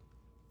it, but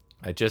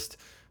I just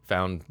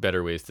found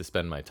better ways to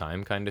spend my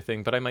time kind of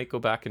thing. But I might go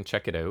back and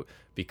check it out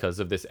because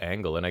of this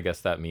angle. And I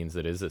guess that means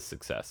it is a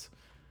success.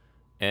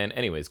 And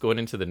anyways, going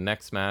into the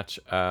next match,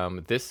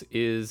 this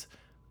is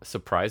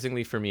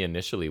surprisingly for me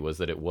initially was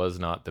that it was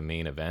not the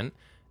main event.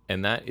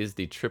 and that is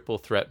the triple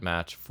threat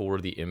match for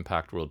the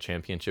Impact World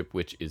Championship,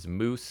 which is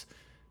Moose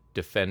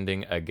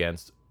defending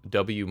against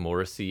W.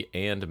 Morrissey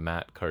and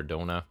Matt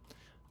Cardona.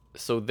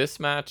 So this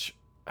match,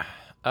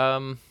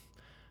 I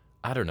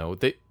don't know.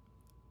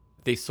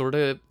 They sort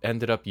of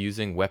ended up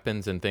using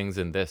weapons and things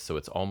in this, so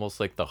it's almost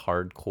like the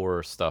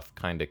hardcore stuff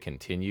kind of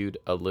continued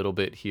a little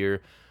bit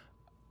here.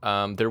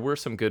 There were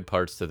some good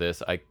parts to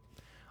this.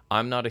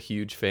 I'm not a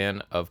huge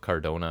fan of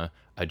Cardona.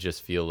 I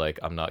just feel like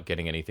I'm not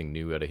getting anything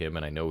new out of him,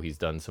 and I know he's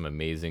done some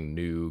amazing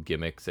new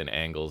gimmicks and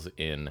angles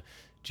in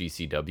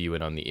GCW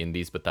and on the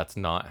Indies, but that's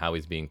not how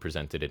he's being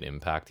presented in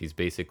Impact. He's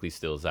basically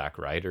still Zack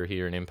Ryder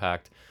here in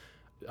Impact.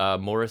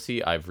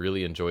 Morrissey, I've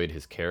really enjoyed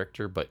his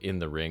character, but in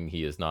the ring,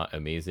 he is not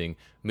amazing.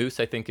 Moose,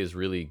 I think, is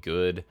really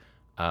good.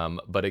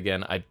 But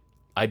again,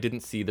 I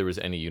didn't see there was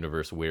any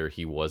universe where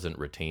he wasn't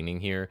retaining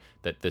here,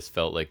 that this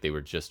felt like they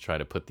were just trying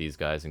to put these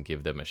guys and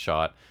give them a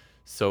shot.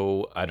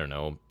 So, I don't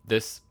know.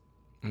 This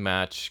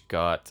match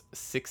got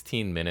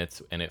 16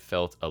 minutes, and it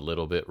felt a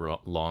little bit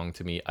long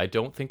to me. I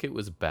don't think it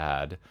was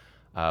bad,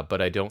 but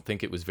I don't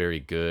think it was very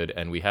good.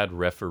 And we had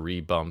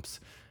referee bumps.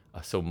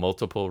 So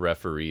multiple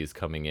referees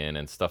coming in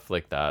and stuff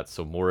like that.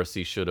 So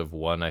Morrissey should have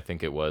won. I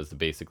think it was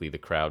basically the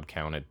crowd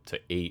counted to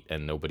 8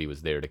 and nobody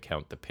was there to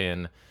count the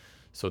pin.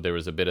 So there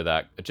was a bit of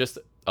that. Just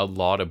a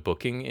lot of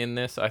booking in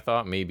this, I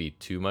thought. Maybe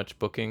too much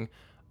booking.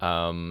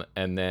 And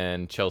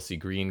then Chelsea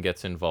Green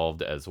gets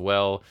involved as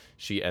well.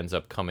 She ends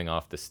up coming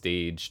off the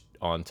stage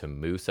onto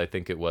Moose, I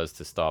think it was,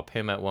 to stop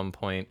him at one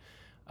point.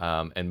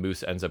 And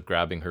Moose ends up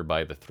grabbing her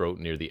by the throat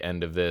near the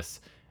end of this.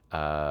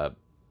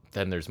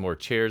 Then there's more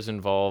chairs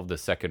involved. The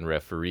second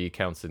referee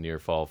counts the near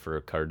fall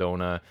for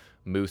Cardona.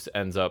 Moose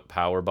ends up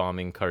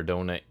powerbombing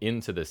Cardona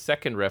into the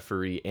second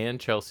referee and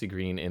Chelsea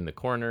Green in the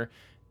corner.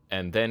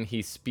 And then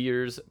he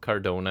spears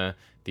Cardona.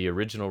 The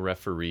original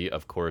referee,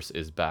 of course,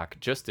 is back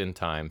just in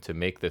time to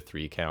make the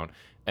 3 count.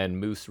 And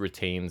Moose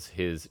retains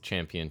his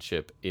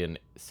championship in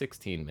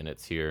 16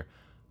 minutes here.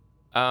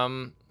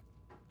 I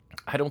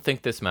don't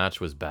think this match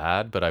was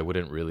bad, but I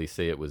wouldn't really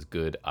say it was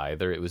good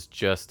either. It was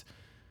just...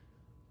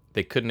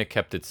 they couldn't have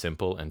kept it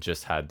simple and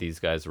just had these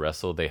guys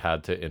wrestle. They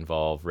had to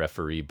involve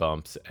referee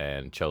bumps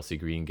and Chelsea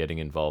Green getting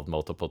involved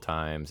multiple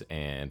times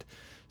and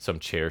some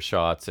chair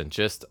shots and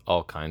just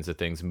all kinds of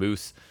things.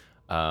 Moose,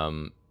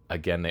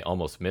 again, they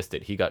almost missed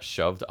it. He got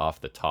shoved off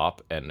the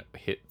top and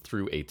hit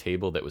through a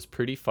table that was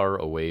pretty far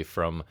away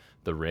from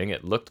the ring.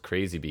 It looked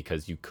crazy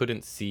because you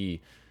couldn't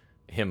see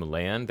him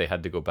land. They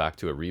had to go back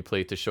to a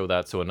replay to show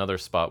that. So another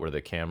spot where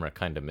the camera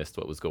kind of missed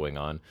what was going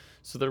on.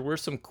 So there were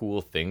some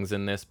cool things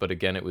in this, but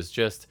again, it was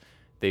just,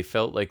 they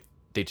felt like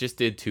they just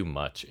did too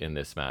much in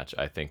this match.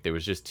 I think there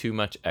was just too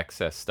much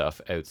excess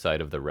stuff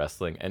outside of the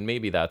wrestling. And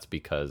maybe that's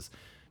because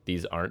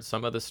these aren't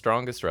some of the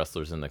strongest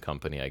wrestlers in the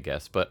company, I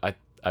guess. But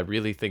I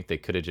really think they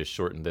could have just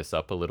shortened this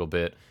up a little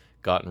bit,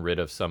 gotten rid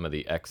of some of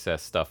the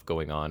excess stuff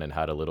going on and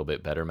had a little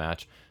bit better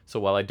match. So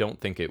while I don't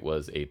think it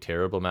was a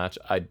terrible match,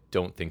 I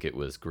don't think it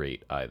was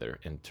great either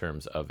in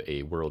terms of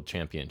a world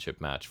championship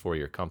match for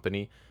your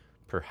company.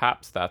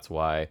 Perhaps that's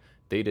why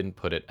they didn't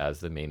put it as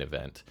the main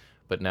event.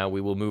 But now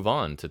we will move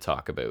on to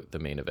talk about the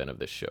main event of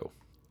this show.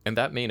 And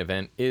that main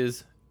event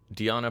is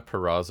Deonna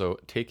Purrazzo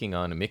taking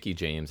on Mickie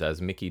James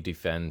as Mickie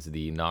defends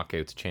the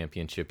Knockouts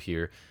Championship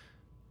here.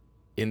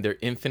 In their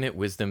infinite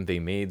wisdom, they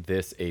made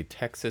this a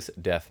Texas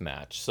death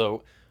match.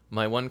 So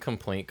my one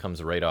complaint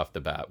comes right off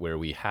the bat, where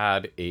we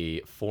had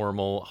a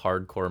formal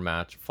hardcore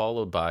match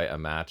followed by a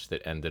match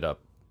that ended up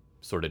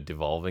sort of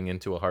devolving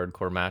into a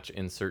hardcore match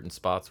in certain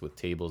spots with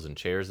tables and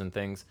chairs and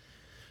things,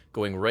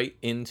 going right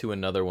into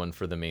another one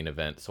for the main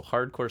event. So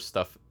hardcore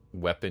stuff,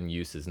 weapon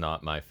use is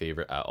not my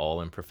favorite at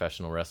all in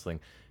professional wrestling,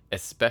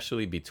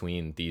 especially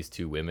between these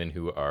two women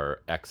who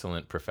are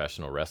excellent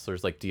professional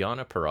wrestlers. Like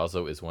Deonna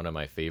Purrazzo is one of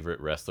my favorite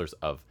wrestlers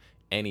of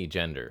any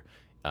gender,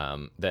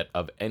 that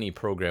of any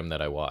program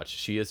that I watch.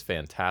 She is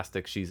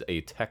fantastic. She's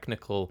a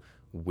technical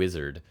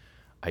wizard.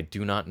 I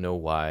do not know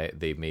why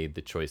they made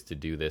the choice to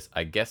do this.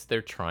 I guess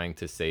they're trying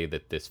to say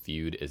that this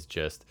feud is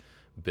just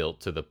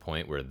built to the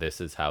point where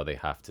this is how they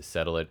have to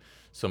settle it.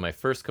 So my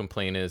first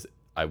complaint is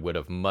I would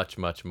have much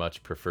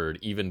preferred,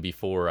 even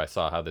before I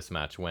saw how this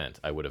match went,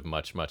 I would have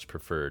much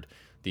preferred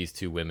these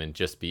two women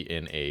just be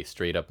in a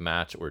straight up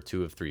match or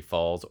 2 of 3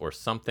 falls or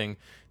something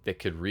that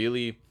could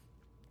really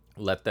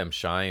let them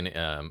shine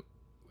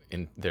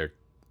in their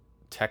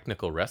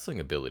technical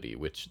wrestling ability,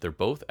 which they're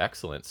both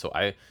excellent. So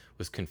I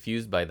was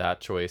confused by that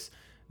choice.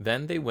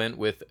 Then they went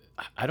with,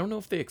 I don't know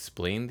if they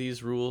explained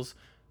these rules.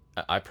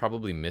 I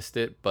probably missed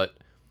it, but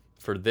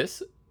for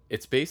this,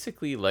 it's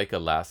basically like a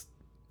last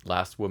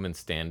woman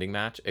standing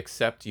match,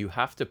 except you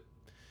have to,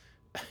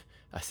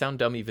 I sound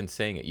dumb even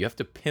saying it, you have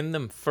to pin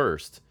them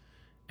first,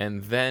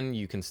 and then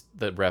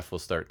the ref will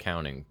start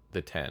counting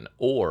the 10,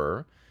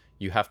 or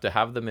you have to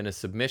have them in a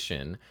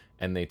submission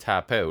and they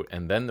tap out,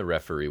 and then the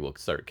referee will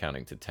start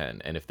counting to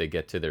 10, and if they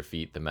get to their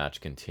feet, the match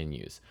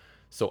continues.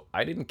 So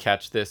I didn't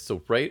catch this. So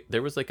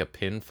there was like a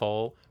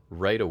pinfall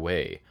right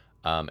away.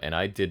 And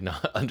I did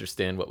not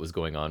understand what was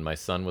going on. My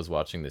son was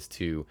watching this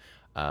too.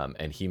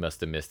 and he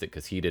must have missed it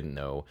because he didn't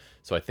know.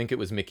 So I think it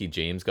was Mickey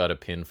James got a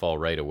pinfall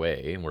right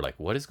away, and we're like,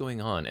 what is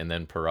going on? And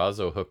then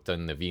Purrazzo hooked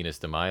on the Venus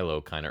de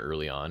Milo kind of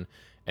early on,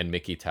 and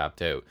Mickey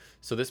tapped out.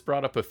 So this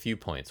brought up a few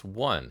points.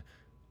 One,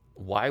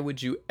 why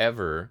would you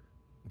ever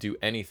do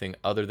anything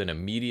other than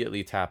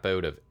immediately tap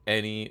out of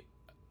any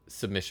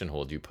submission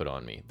hold you put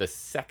on me? The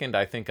second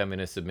I think I'm in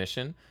a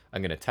submission,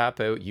 I'm going to tap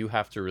out, you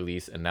have to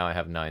release, and now I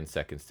have 9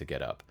 seconds to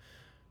get up.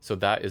 So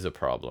that is a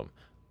problem.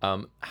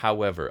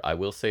 However, I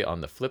will say on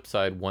the flip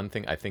side, one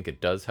thing I think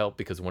it does help,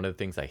 because one of the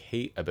things I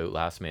hate about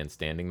last man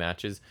standing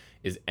matches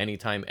is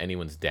anytime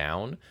anyone's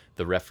down,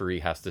 the referee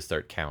has to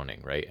start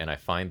counting, right? And I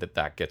find that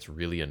that gets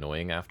really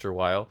annoying after a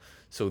while.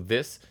 So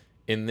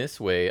in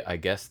this way, I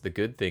guess the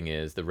good thing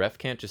is the ref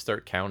can't just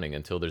start counting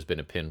until there's been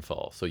a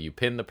pinfall. So you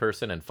pin the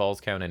person and falls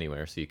count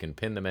anywhere, so you can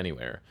pin them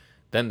anywhere.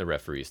 Then the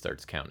referee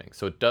starts counting.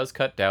 So it does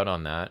cut down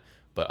on that.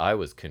 But I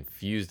was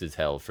confused as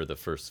hell for the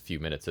first few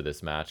minutes of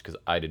this match because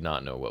I did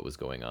not know what was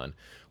going on.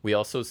 We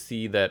also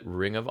see that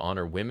Ring of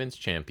Honor Women's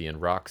Champion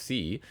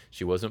Roxy,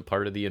 she wasn't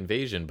part of the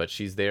invasion, but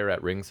she's there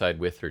at ringside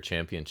with her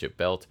championship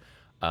belt.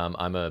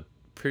 I'm a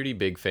pretty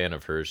big fan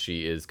of hers.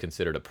 She is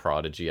considered a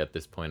prodigy at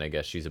this point. I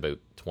guess she's about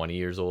 20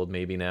 years old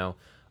maybe now.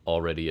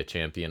 Already a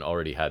champion,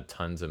 already had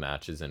tons of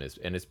matches, and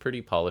is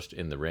pretty polished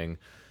in the ring.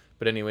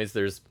 But anyways,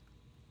 there's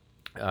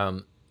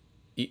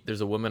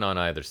a woman on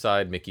either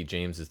side. Mickey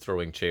James is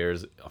throwing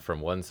chairs from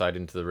one side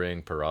into the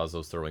ring.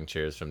 Purrazzo's throwing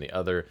chairs from the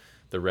other.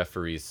 The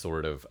referee's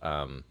sort of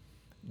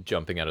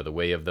jumping out of the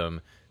way of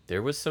them.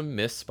 There was some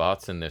missed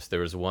spots in this.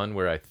 There was one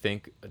where I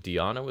think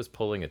Deonna was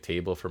pulling a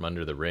table from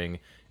under the ring,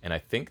 and I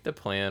think the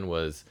plan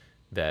was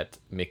that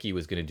Mickey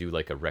was going to do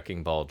like a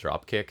wrecking ball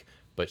drop kick,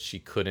 but she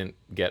couldn't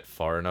get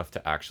far enough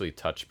to actually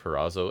touch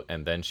Purrazzo,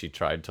 and then she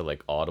tried to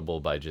like audible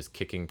by just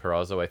kicking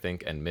Purrazzo, I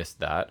think, and missed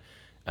that.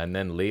 And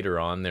then later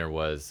on, there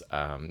was,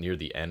 near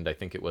the end, I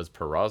think it was,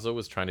 Purrazzo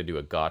was trying to do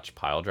a Gotch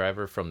pile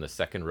driver from the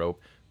second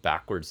rope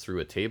backwards through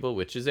a table,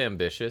 which is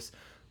ambitious,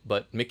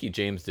 but Mickey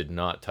James did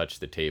not touch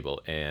the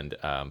table, and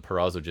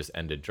Purrazzo just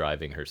ended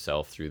driving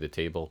herself through the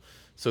table.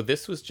 So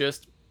this was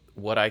just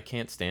what I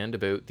can't stand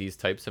about these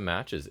types of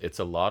matches. It's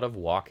a lot of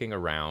walking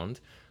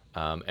around,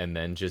 and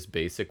then just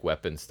basic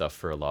weapon stuff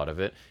for a lot of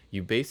it.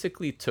 You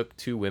basically took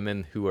two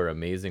women who are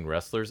amazing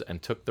wrestlers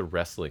and took the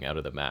wrestling out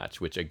of the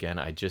match, which again,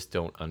 I just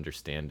don't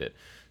understand it.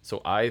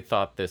 So I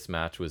thought this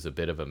match was a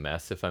bit of a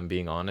mess, if I'm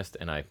being honest,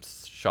 and I'm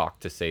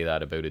shocked to say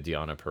that about a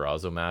Deonna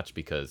Purrazzo match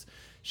because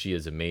she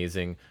is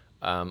amazing.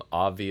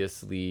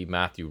 Obviously,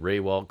 Matthew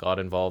Raywalt got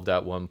involved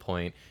at one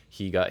point.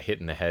 He got hit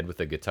in the head with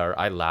a guitar.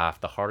 I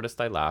laughed. The hardest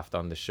I laughed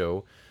on the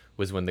show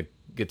was when the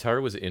guitar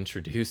was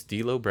introduced.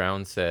 D'Lo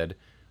Brown said,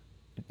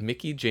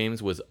 Mickey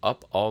James was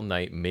up all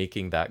night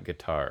making that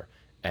guitar.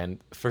 And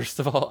first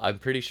of all, I'm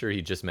pretty sure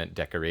he just meant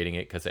decorating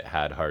it because it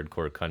had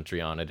hardcore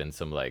country on it and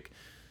some like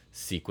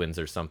sequins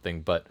or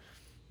something. But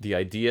the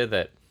idea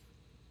that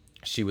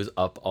she was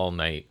up all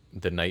night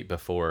the night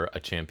before a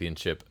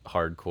championship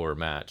hardcore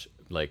match,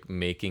 like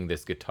making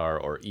this guitar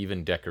or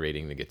even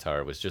decorating the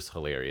guitar, was just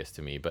hilarious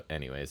to me. But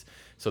anyways,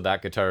 so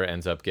that guitar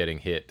ends up getting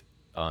hit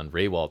on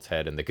Raywalt's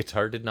head, and the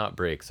guitar did not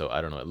break. So I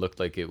don't know. It looked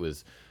like it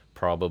was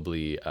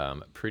probably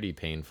pretty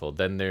painful.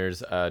 Then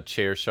there's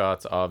chair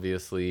shots,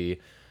 obviously.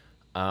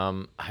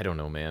 I don't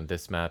know, man.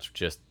 This match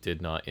just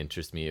did not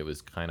interest me. It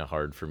was kind of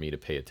hard for me to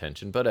pay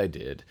attention, but I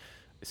did.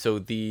 So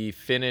the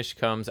finish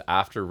comes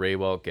after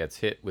Raywalt gets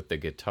hit with the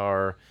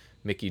guitar.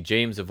 Mickey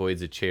James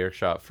avoids a chair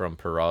shot from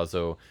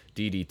Purrazzo,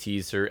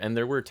 DDTs her, and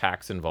there were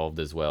tacks involved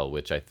as well,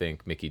 which I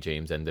think Mickey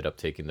James ended up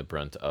taking the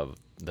brunt of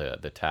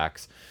the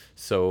tacks.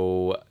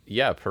 So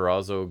yeah,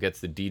 Purrazzo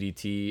gets the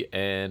DDT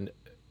and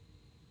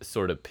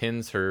sort of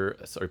pins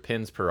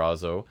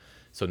Purrazzo.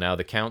 So now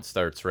the count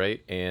starts,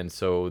 right? And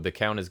so the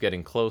count is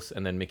getting close,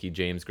 and then Mickey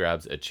James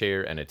grabs a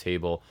chair and a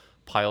table,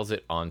 piles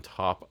it on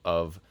top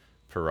of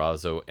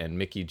Purrazzo, and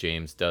Mickey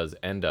James does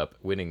end up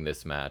winning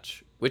this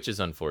match, which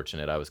is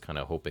unfortunate. I was kind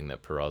of hoping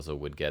that Purrazzo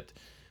would get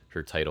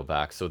her title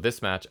back. So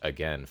this match,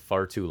 again,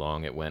 far too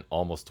long. It went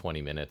almost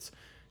 20 minutes,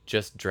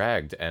 just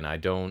dragged, and I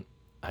don't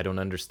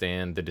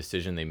understand the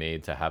decision they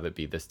made to have it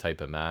be this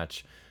type of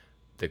match.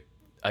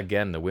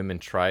 Again, the women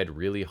tried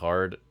really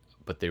hard,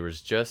 but it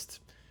was just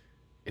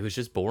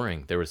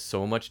boring. There was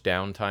so much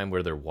downtime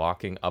where they're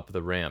walking up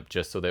the ramp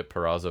just so that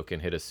Purrazzo can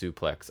hit a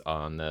suplex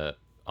on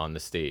the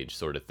stage,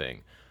 sort of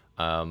thing.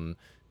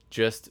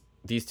 Just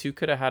these two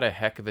could have had a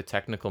heck of a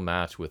technical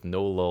match with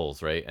no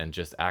lulls, right? And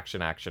just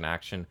action, action,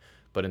 action.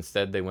 But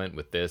instead they went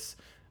with this.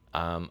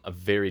 A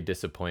very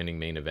disappointing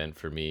main event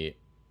for me.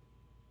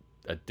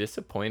 A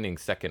disappointing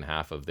second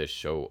half of this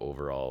show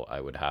overall, I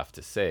would have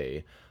to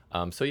say.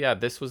 So yeah,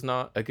 this was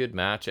not a good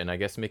match, and I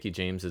guess Mickey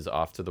James is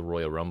off to the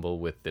Royal Rumble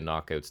with the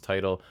Knockouts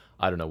title.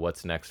 I don't know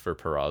what's next for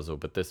Purrazzo,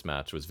 but this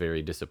match was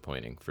very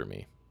disappointing for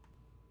me.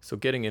 So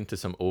getting into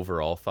some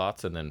overall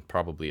thoughts and then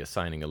probably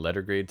assigning a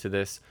letter grade to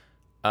this.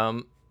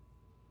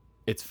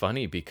 It's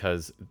funny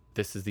because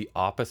this is the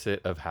opposite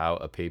of how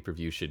a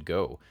pay-per-view should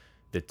go.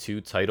 The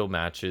two title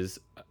matches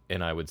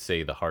and I would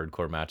say the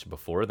hardcore match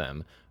before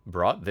them,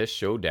 brought this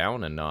show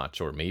down a notch,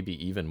 or maybe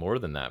even more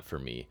than that for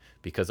me,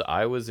 because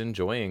I was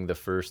enjoying the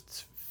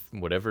first,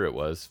 whatever it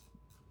was,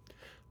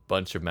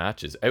 bunch of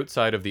matches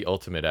outside of the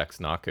Ultimate X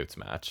Knockouts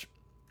match.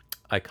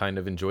 I kind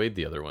of enjoyed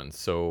the other ones.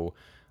 So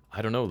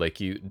I don't know, like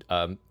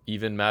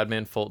even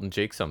Madman Fulton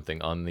Jake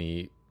something on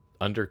the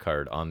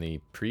undercard on the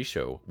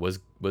pre-show was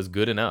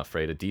good enough,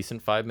 right? A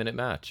decent 5-minute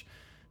match.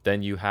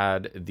 Then you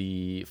had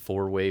the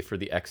 4-way for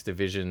the X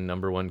Division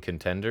 #1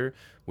 contender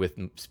with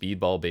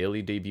Speedball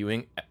Bailey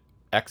debuting.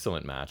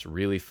 Excellent match,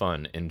 really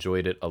fun,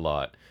 enjoyed it a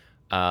lot.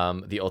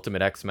 The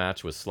Ultimate X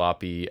match was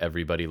sloppy.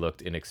 Everybody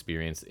looked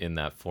inexperienced in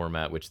that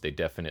format, which they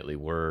definitely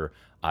were.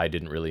 I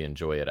didn't really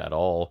enjoy it at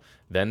all.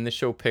 Then the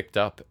show picked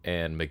up,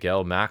 and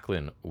Miguel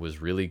Macklin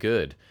was really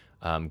good.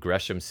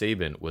 Gresham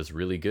Sabin was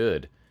really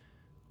good.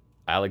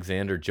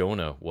 Alexander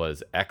Jonah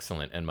was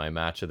excellent, and my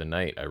match of the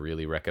night. I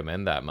really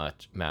recommend that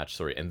match.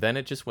 And then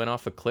it just went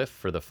off a cliff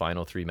for the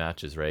final 3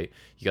 matches, right?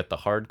 You got the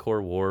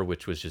Hardcore War,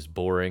 which was just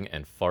boring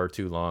and far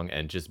too long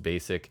and just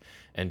basic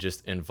and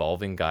just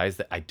involving guys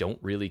that I don't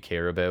really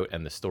care about,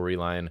 and the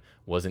storyline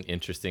wasn't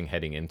interesting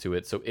heading into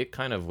it. So it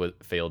kind of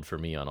failed for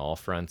me on all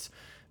fronts.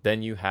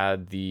 Then you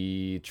had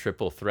the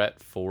triple threat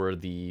for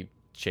the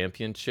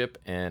championship,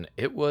 and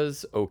it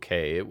was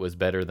okay. It was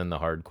better than the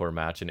hardcore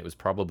match, and it was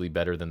probably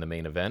better than the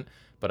main event,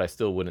 but I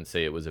still wouldn't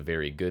say it was a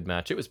very good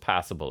match. It was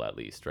passable, at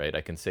least, right?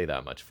 I can say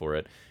that much for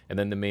it. And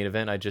then the main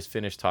event I just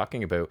finished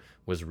talking about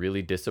was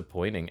really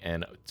disappointing,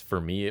 and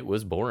for me it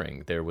was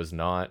boring. There was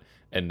not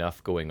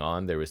enough going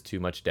on. There was too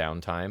much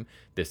downtime.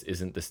 This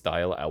isn't the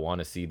style I want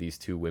to see these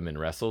 2 women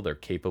wrestle. They're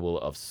capable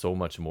of so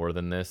much more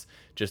than this.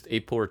 Just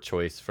a poor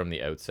choice from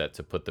the outset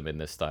to put them in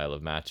this style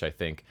of match, I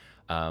think.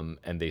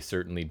 And they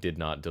certainly did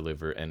not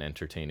deliver an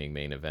entertaining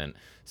main event.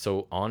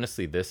 So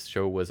honestly, this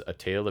show was a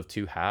tale of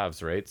 2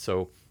 halves, right?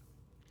 So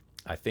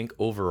I think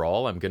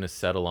overall I'm going to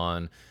settle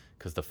on,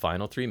 because the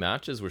final 3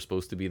 matches were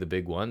supposed to be the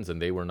big ones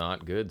and they were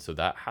not good. So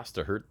that has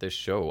to hurt this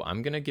show.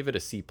 I'm going to give it a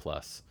C+,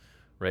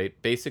 right?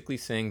 Basically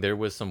saying there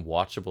was some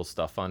watchable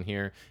stuff on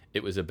here.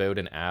 It was about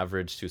an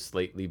average to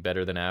slightly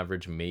better than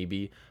average,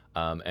 maybe.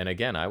 And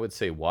again, I would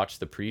say watch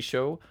the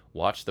pre-show,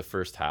 watch the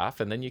first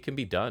half, and then you can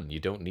be done. You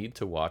don't need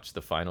to watch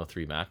the final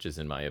 3 matches,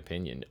 in my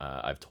opinion.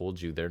 I've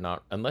told you, they're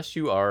not, unless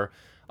you are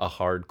a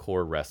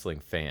hardcore wrestling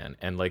fan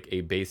and like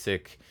a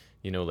basic,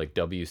 like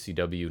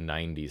WCW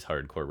 90s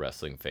hardcore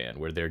wrestling fan,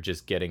 where they're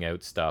just getting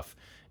out stuff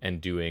and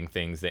doing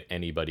things that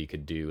anybody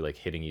could do, like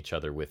hitting each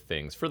other with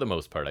things. For the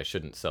most part, I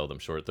shouldn't sell them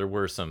short. There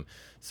were some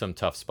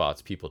tough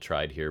spots people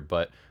tried here,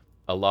 but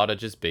a lot of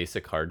just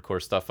basic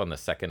hardcore stuff on the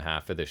second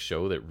half of this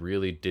show that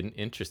really didn't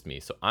interest me.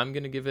 So I'm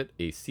going to give it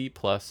a C+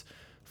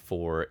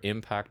 for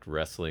Impact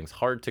Wrestling's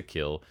Hard to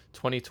Kill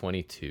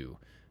 2022.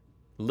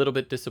 A little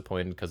bit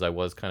disappointed because I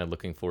was kind of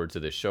looking forward to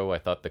this show. I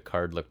thought the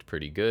card looked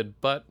pretty good,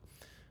 but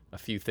a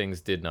few things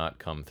did not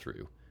come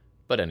through.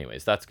 But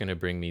anyways, that's going to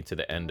bring me to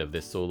the end of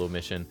this solo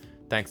mission.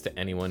 Thanks to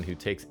anyone who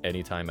takes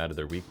any time out of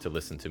their week to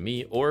listen to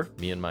me or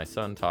me and my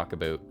son talk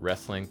about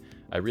wrestling.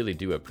 I really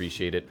do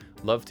appreciate it.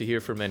 Love to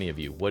hear from any of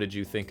you. What did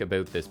you think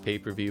about this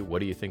pay-per-view? What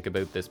do you think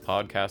about this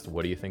podcast?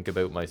 What do you think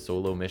about my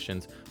solo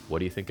missions? What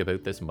do you think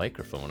about this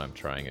microphone I'm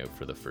trying out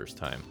for the first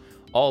time?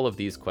 All of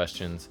these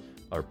questions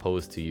are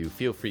posed to you.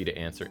 Feel free to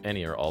answer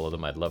any or all of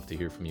them. I'd love to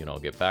hear from you and I'll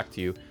get back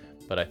to you.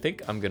 But I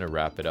think I'm going to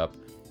wrap it up.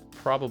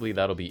 Probably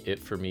that'll be it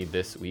for me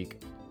this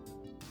week.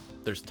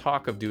 There's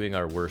talk of doing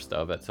our worst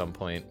of at some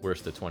point.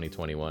 Worst of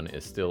 2021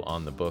 is still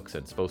on the books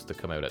and supposed to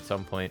come out at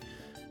some point.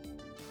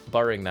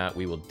 Barring that,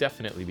 we will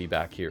definitely be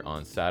back here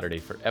on Saturday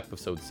for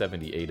episode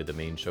 78 of the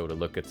main show to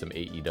look at some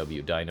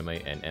AEW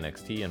Dynamite and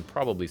NXT and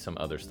probably some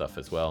other stuff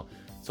as well.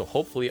 So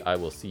hopefully I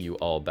will see you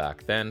all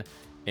back then.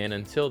 And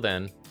until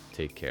then,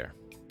 take care.